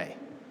a day.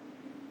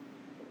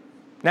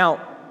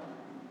 Now,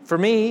 for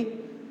me,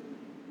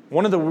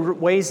 one of the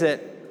ways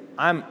that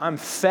I'm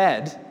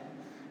fed,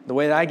 the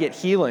way that I get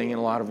healing in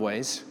a lot of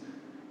ways,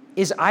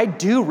 is I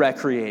do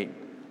recreate.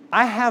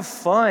 I have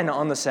fun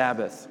on the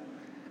Sabbath.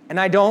 And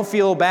I don't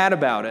feel bad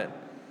about it,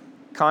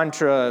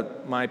 contra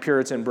my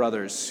Puritan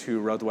brothers who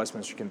wrote the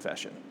Westminster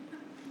Confession.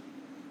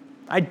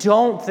 I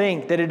don't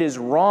think that it is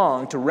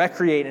wrong to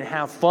recreate and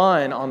have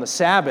fun on the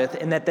Sabbath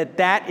and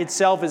that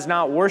itself is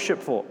not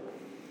worshipful.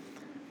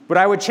 But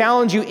I would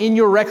challenge you in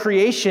your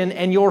recreation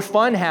and your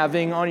fun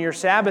having on your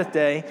Sabbath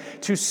day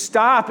to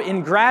stop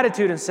in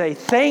gratitude and say,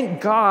 thank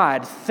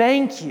God,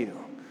 thank you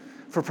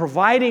for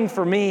providing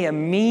for me a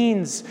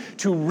means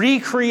to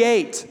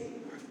recreate,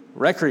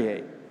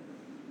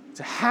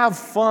 to have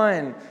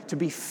fun, to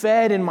be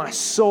fed in my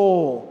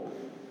soul,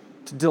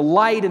 to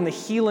delight in the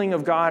healing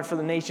of God for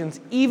the nations,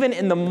 even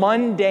in the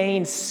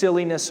mundane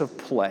silliness of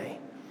play.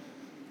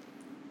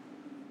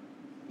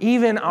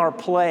 Even our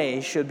play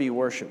should be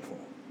worshipful.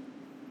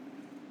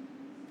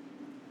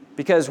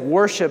 Because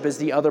worship is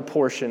the other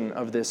portion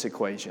of this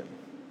equation.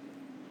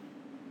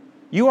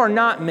 You are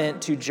not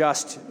meant to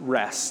just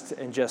rest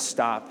and just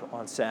stop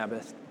on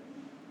Sabbath.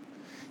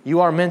 You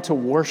are meant to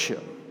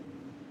worship.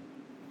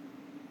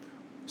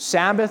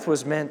 Sabbath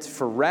was meant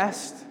for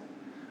rest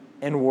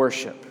and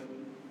worship.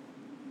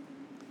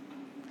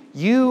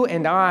 You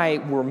and I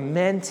were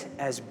meant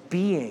as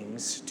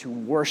beings to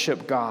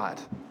worship God.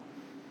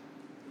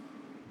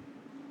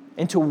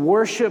 And to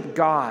worship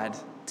God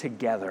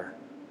together.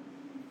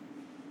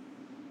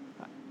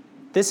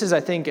 This is, I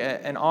think,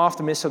 an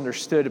oft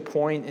misunderstood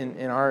point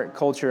in our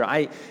culture.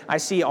 I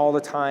see all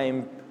the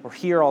time, or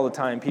hear all the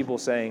time, people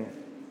saying,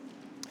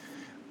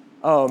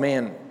 oh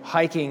man,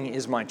 hiking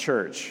is my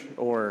church,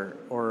 or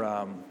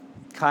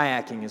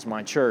kayaking is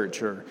my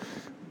church, or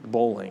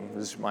bowling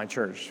is my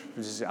church.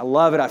 I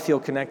love it, I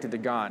feel connected to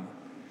God.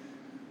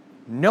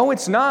 No,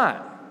 it's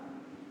not.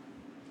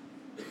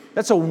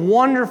 That's a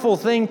wonderful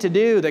thing to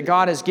do that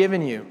God has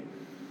given you.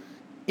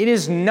 It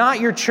is not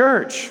your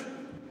church.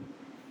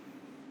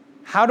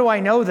 How do I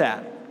know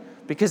that?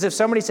 Because if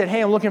somebody said,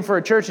 hey, I'm looking for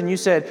a church, and you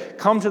said,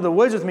 come to the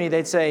woods with me,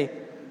 they'd say,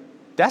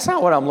 that's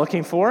not what I'm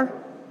looking for.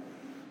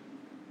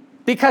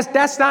 Because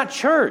that's not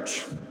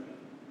church.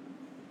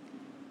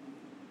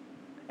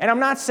 And I'm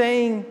not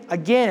saying,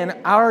 again,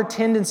 our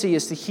tendency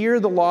is to hear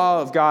the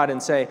law of God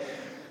and say,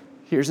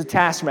 here's a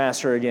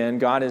taskmaster again.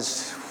 God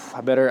is, I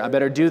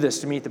better do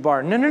this to meet the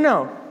bar.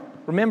 No.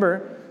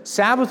 Remember,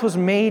 Sabbath was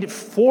made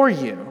for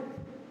you.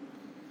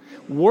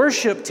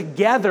 Worship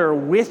together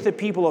with the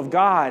people of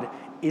God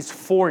is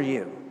for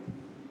you.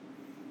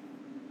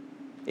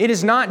 It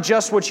is not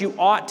just what you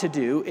ought to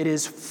do. It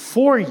is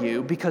for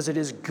you because it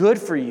is good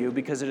for you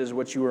because it is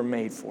what you were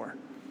made for.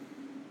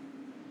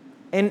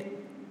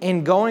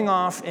 And going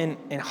off and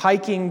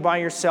hiking by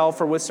yourself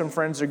or with some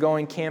friends or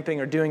going camping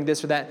or doing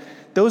this or that,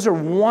 those are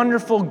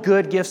wonderful,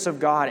 good gifts of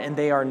God, and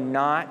they are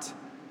not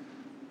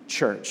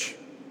church.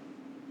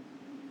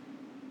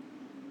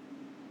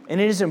 And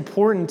it is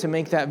important to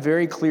make that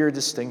very clear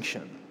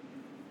distinction.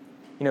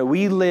 You know,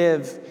 we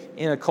live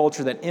in a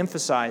culture that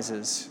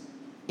emphasizes,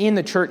 in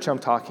the church I'm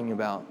talking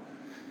about,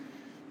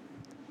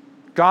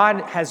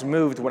 God has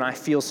moved when I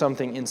feel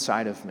something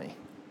inside of me.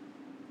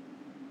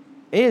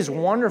 It is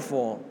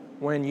wonderful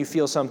when you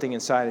feel something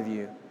inside of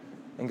you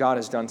and God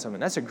has done something.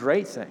 That's a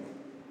great thing.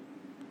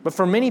 But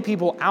for many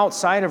people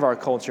outside of our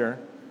culture,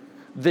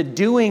 the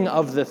doing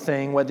of the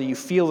thing, whether you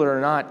feel it or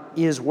not,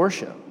 is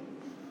worship.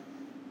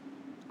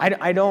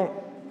 I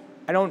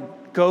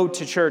don't go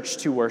to church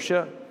to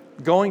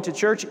worship. Going to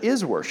church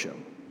is worship.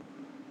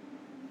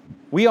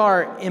 We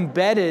are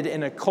embedded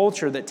in a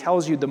culture that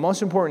tells you the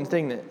most important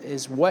thing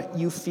is what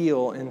you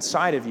feel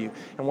inside of you.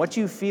 And what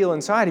you feel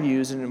inside of you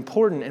is an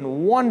important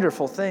and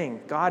wonderful thing.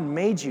 God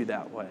made you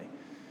that way.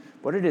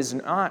 But it is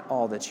not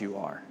all that you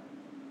are.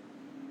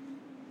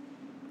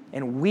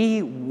 And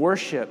we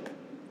worship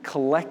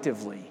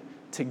collectively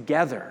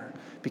together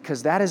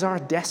because that is our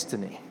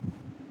destiny.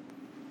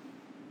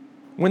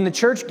 When the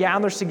church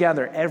gathers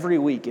together every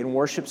week and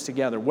worships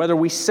together, whether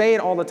we say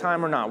it all the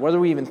time or not, whether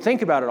we even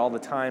think about it all the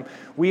time,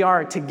 we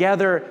are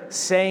together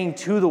saying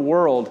to the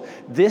world,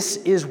 this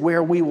is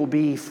where we will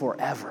be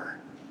forever.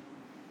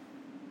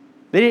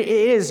 It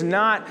is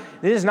not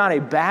a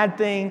bad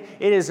thing.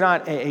 It is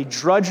not a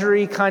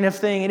drudgery kind of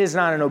thing. It is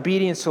not an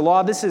obedience to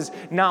law. This is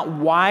not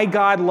why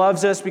God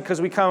loves us because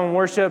we come and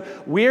worship.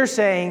 We're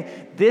saying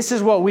this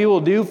is what we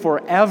will do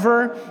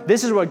forever.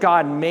 This is what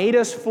God made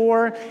us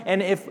for.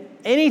 And if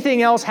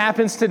anything else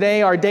happens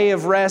today, our day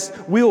of rest,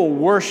 we will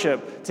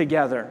worship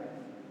together.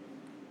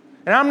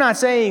 And I'm not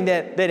saying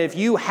that if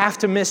you have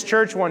to miss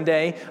church one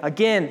day,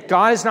 again,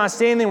 God is not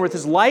standing there with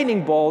his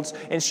lightning bolts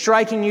and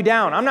striking you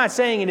down. I'm not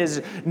saying it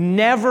is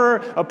never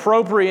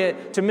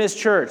appropriate to miss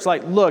church.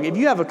 Like, look, if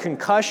you have a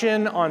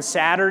concussion on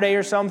Saturday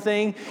or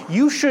something,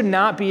 you should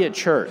not be at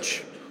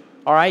church,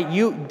 all right?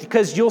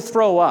 Because you'll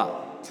throw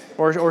up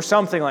or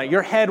something like that.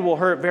 Your head will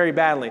hurt very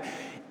badly.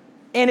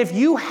 And if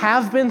you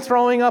have been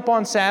throwing up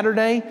on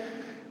Saturday,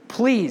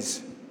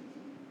 please,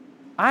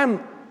 I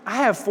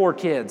have 4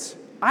 kids.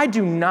 I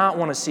do not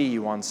want to see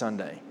you on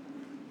Sunday.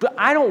 But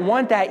I don't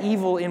want that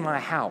evil in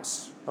my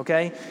house,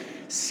 okay?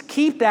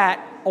 Keep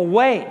that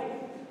away.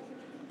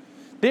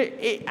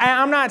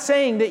 I'm not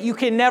saying that you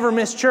can never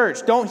miss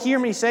church. Don't hear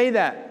me say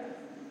that.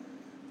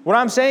 What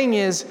I'm saying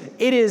is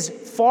it is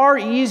far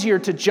easier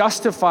to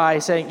justify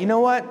saying, you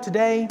know what,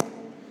 today,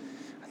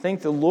 I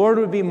think the Lord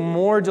would be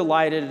more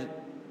delighted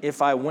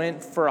if I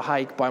went for a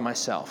hike by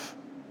myself.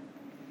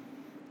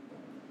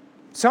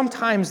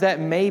 Sometimes that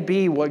may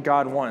be what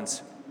God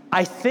wants.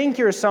 I think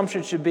your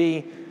assumption should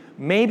be,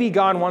 maybe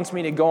God wants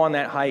me to go on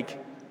that hike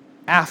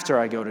after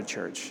I go to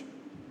church.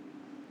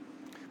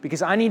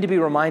 Because I need to be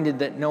reminded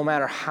that no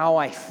matter how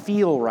I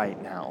feel right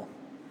now,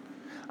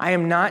 I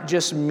am not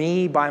just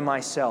me by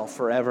myself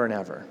forever and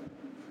ever.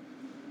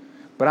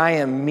 But I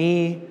am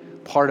me,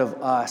 part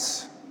of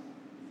us.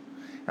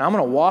 And I'm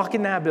going to walk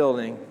in that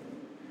building,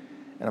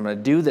 and I'm going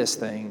to do this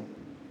thing,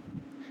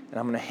 and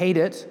I'm going to hate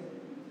it,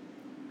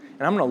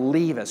 and I'm going to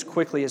leave as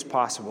quickly as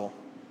possible.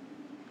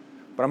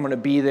 But I'm going to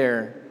be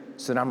there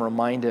so that I'm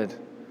reminded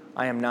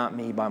I am not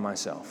me by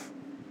myself.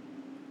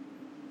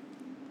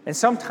 And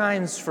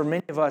sometimes for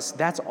many of us,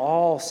 that's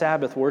all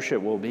Sabbath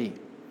worship will be.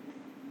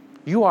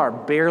 You are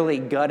barely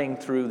gutting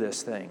through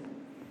this thing.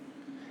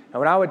 And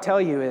what I would tell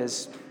you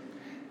is,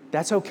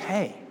 that's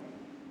okay.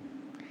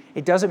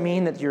 It doesn't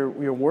mean that your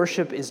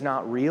worship is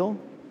not real.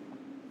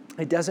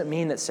 It doesn't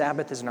mean that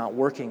Sabbath is not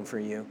working for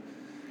you.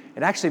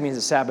 It actually means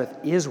that Sabbath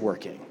is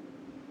working.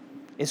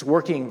 It's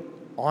working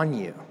on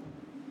you.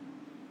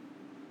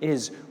 It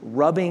is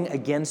rubbing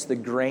against the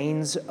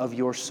grains of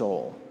your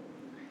soul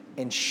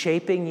and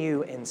shaping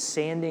you and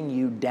sanding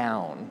you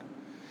down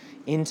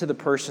into the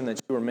person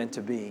that you were meant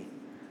to be,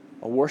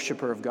 a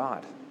worshiper of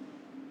God.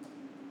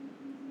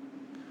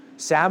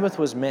 Sabbath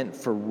was meant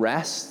for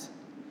rest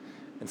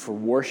and for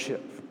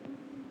worship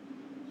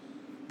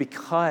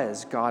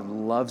because God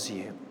loves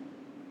you.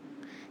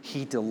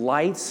 He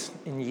delights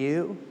in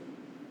you,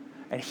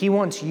 and He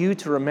wants you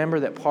to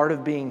remember that part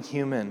of being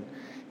human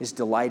is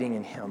delighting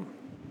in Him.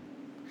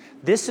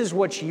 This is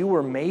what you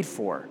were made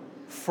for,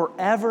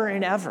 forever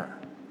and ever.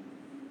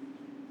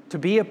 To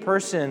be a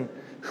person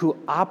who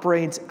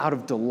operates out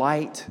of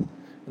delight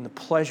in the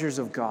pleasures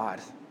of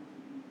God.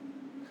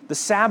 The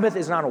Sabbath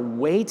is not a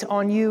weight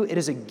on you, it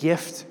is a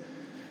gift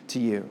to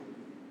you.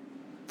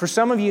 For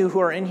some of you who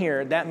are in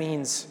here, that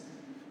means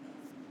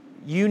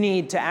you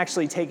need to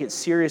actually take it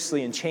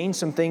seriously and change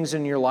some things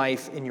in your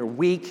life, in your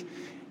week,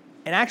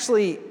 and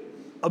actually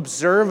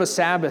observe a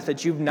Sabbath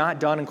that you've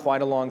not done in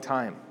quite a long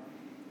time.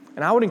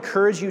 And I would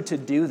encourage you to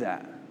do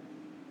that.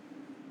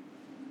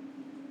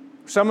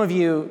 Some of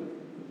you,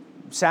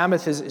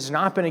 Sabbath has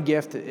not been a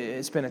gift,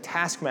 it's been a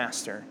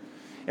taskmaster.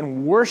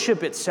 And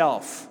worship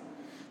itself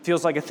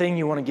feels like a thing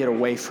you want to get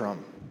away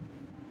from.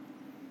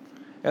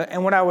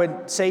 And what I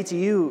would say to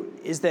you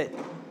is that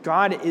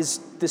God is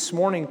this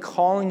morning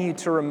calling you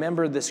to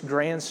remember this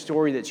grand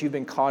story that you've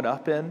been caught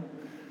up in.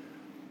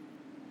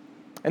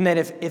 And that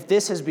if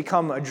this has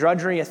become a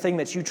drudgery, a thing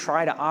that you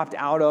try to opt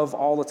out of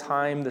all the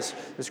time, this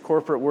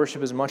corporate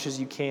worship as much as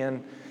you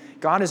can,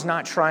 God is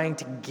not trying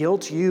to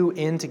guilt you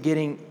into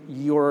getting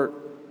your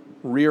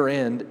rear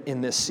end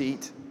in this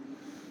seat.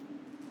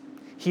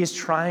 He is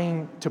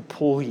trying to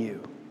pull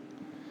you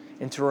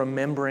into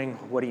remembering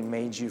what He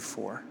made you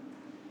for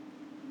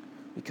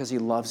because He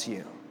loves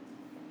you.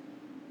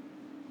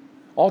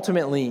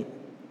 Ultimately,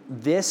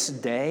 this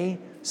day,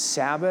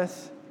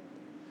 Sabbath,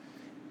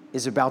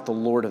 is about the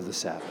Lord of the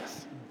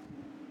Sabbath.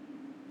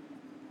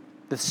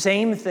 The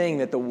same thing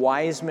that the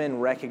wise men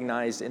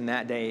recognized in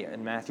that day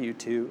in Matthew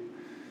 2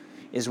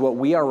 is what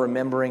we are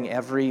remembering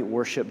every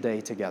worship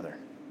day together.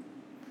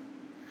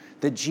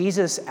 That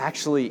Jesus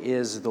actually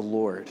is the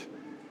Lord.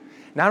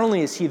 Not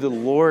only is he the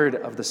Lord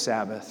of the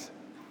Sabbath,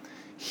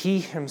 he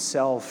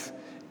himself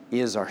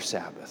is our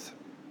Sabbath.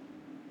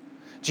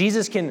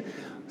 Jesus can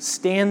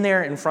stand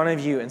there in front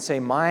of you and say,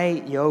 my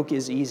yoke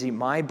is easy,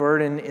 my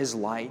burden is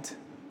light.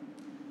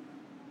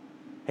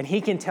 And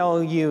he can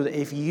tell you that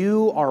if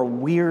you are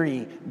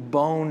weary,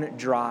 bone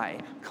dry,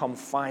 come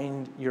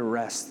find your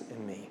rest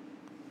in me.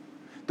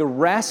 The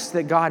rest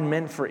that God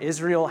meant for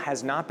Israel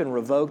has not been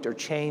revoked or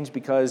changed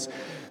because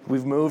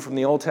we've moved from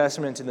the Old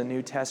Testament to the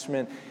New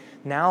Testament.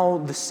 Now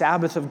the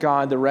Sabbath of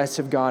God, the rest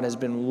of God, has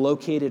been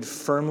located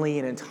firmly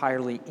and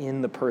entirely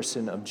in the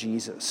person of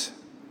Jesus.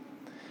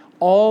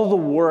 All the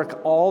work,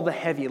 all the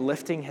heavy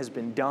lifting has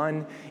been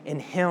done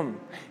in him.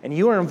 And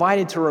you are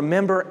invited to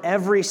remember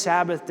every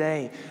Sabbath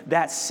day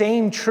that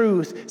same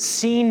truth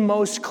seen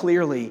most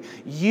clearly.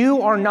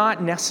 You are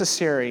not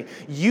necessary.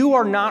 You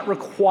are not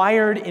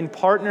required in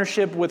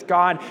partnership with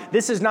God.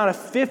 This is not a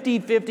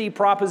 50-50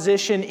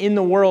 proposition in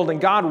the world, and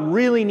God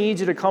really needs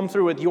you to come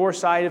through with your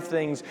side of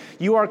things.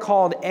 You are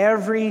called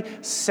every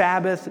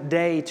Sabbath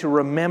day to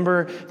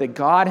remember that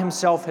God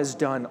himself has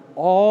done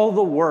all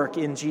the work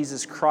in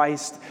Jesus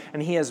Christ,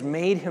 and he has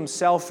made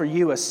himself for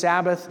you a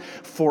Sabbath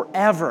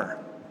forever.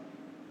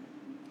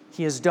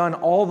 He has done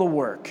all the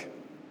work,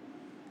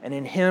 and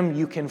in him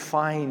you can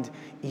find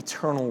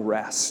eternal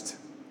rest.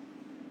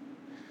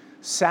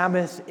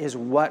 Sabbath is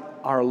what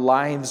our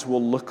lives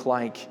will look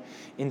like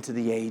into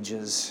the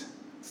ages,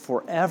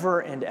 forever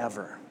and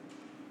ever.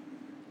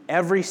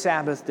 Every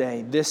Sabbath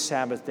day, this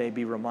Sabbath day,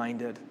 be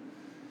reminded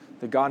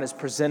that God has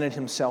presented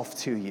himself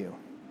to you,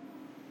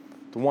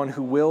 the one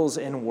who wills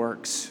and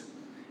works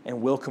and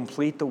will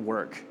complete the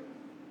work,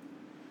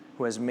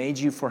 who has made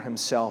you for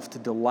himself to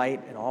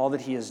delight in all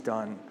that he has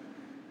done.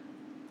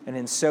 And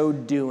in so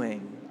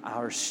doing,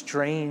 our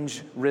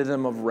strange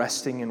rhythm of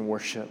resting in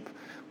worship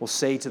will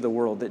say to the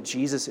world that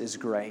Jesus is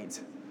great.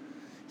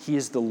 He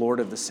is the Lord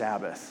of the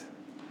Sabbath,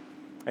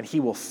 and he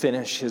will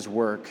finish his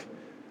work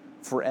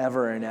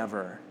forever and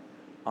ever.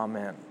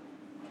 Amen.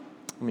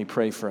 Let me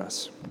pray for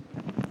us.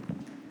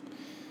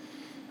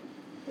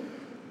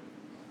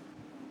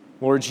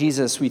 Lord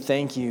Jesus, we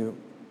thank you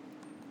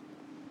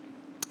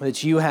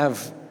that you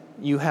have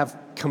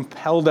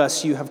compelled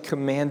us, you have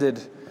commanded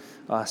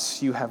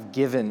us, you have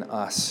given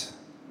us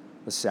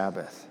the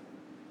Sabbath,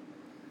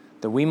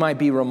 that we might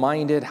be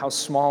reminded how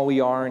small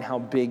we are and how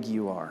big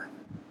you are.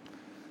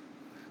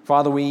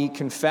 Father, we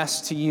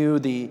confess to you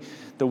the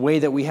way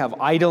that we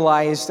have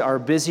idolized our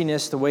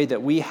busyness, the way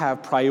that we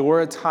have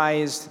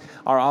prioritized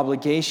our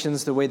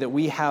obligations, the way that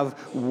we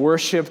have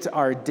worshiped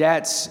our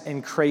debts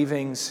and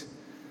cravings.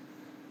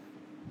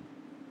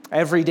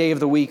 Every day of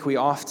the week, we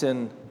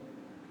often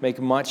make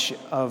much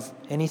of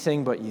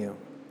anything but you.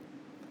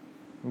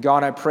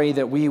 God, I pray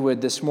that we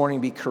would this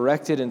morning be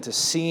corrected into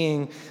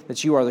seeing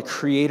that you are the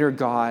Creator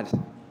God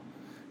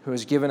who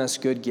has given us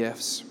good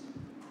gifts.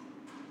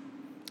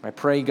 I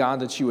pray, God,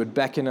 that you would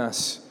beckon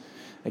us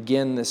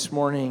again this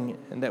morning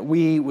and that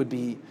we would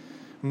be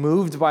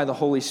moved by the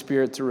Holy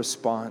Spirit to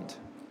respond.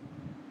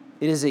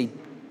 It is a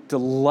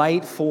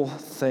delightful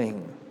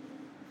thing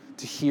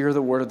to hear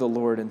the word of the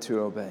Lord and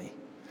to obey.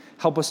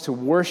 Help us to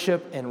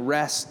worship and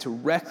rest, to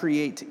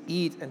recreate, to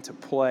eat, and to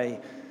play,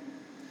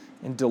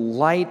 and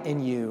delight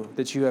in you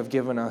that you have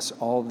given us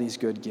all these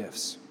good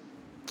gifts.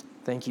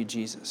 Thank you,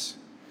 Jesus.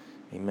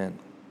 Amen.